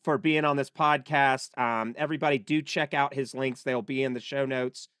 Neil, for being on this podcast. Everybody, do check out his links; they'll be in the show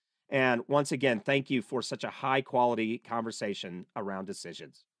notes. And once again, thank you for such a high quality conversation around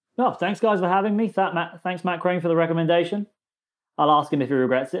decisions. No, thanks guys for having me. Thanks Matt Crane for the recommendation. I'll ask him if he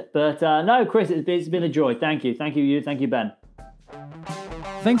regrets it. But no, Chris, it's been a joy. Thank you, thank you, Ben.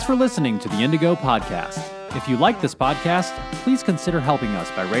 Thanks for listening to the Indigo Podcast. If you like this podcast, please consider helping us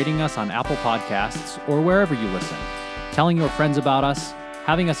by rating us on Apple Podcasts or wherever you listen, telling your friends about us,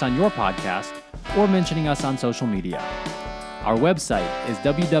 having us on your podcast, or mentioning us on social media. Our website is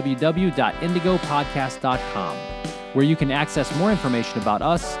www.indigopodcast.com, where you can access more information about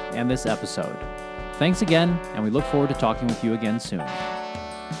us and this episode. Thanks again, and we look forward to talking with you again soon.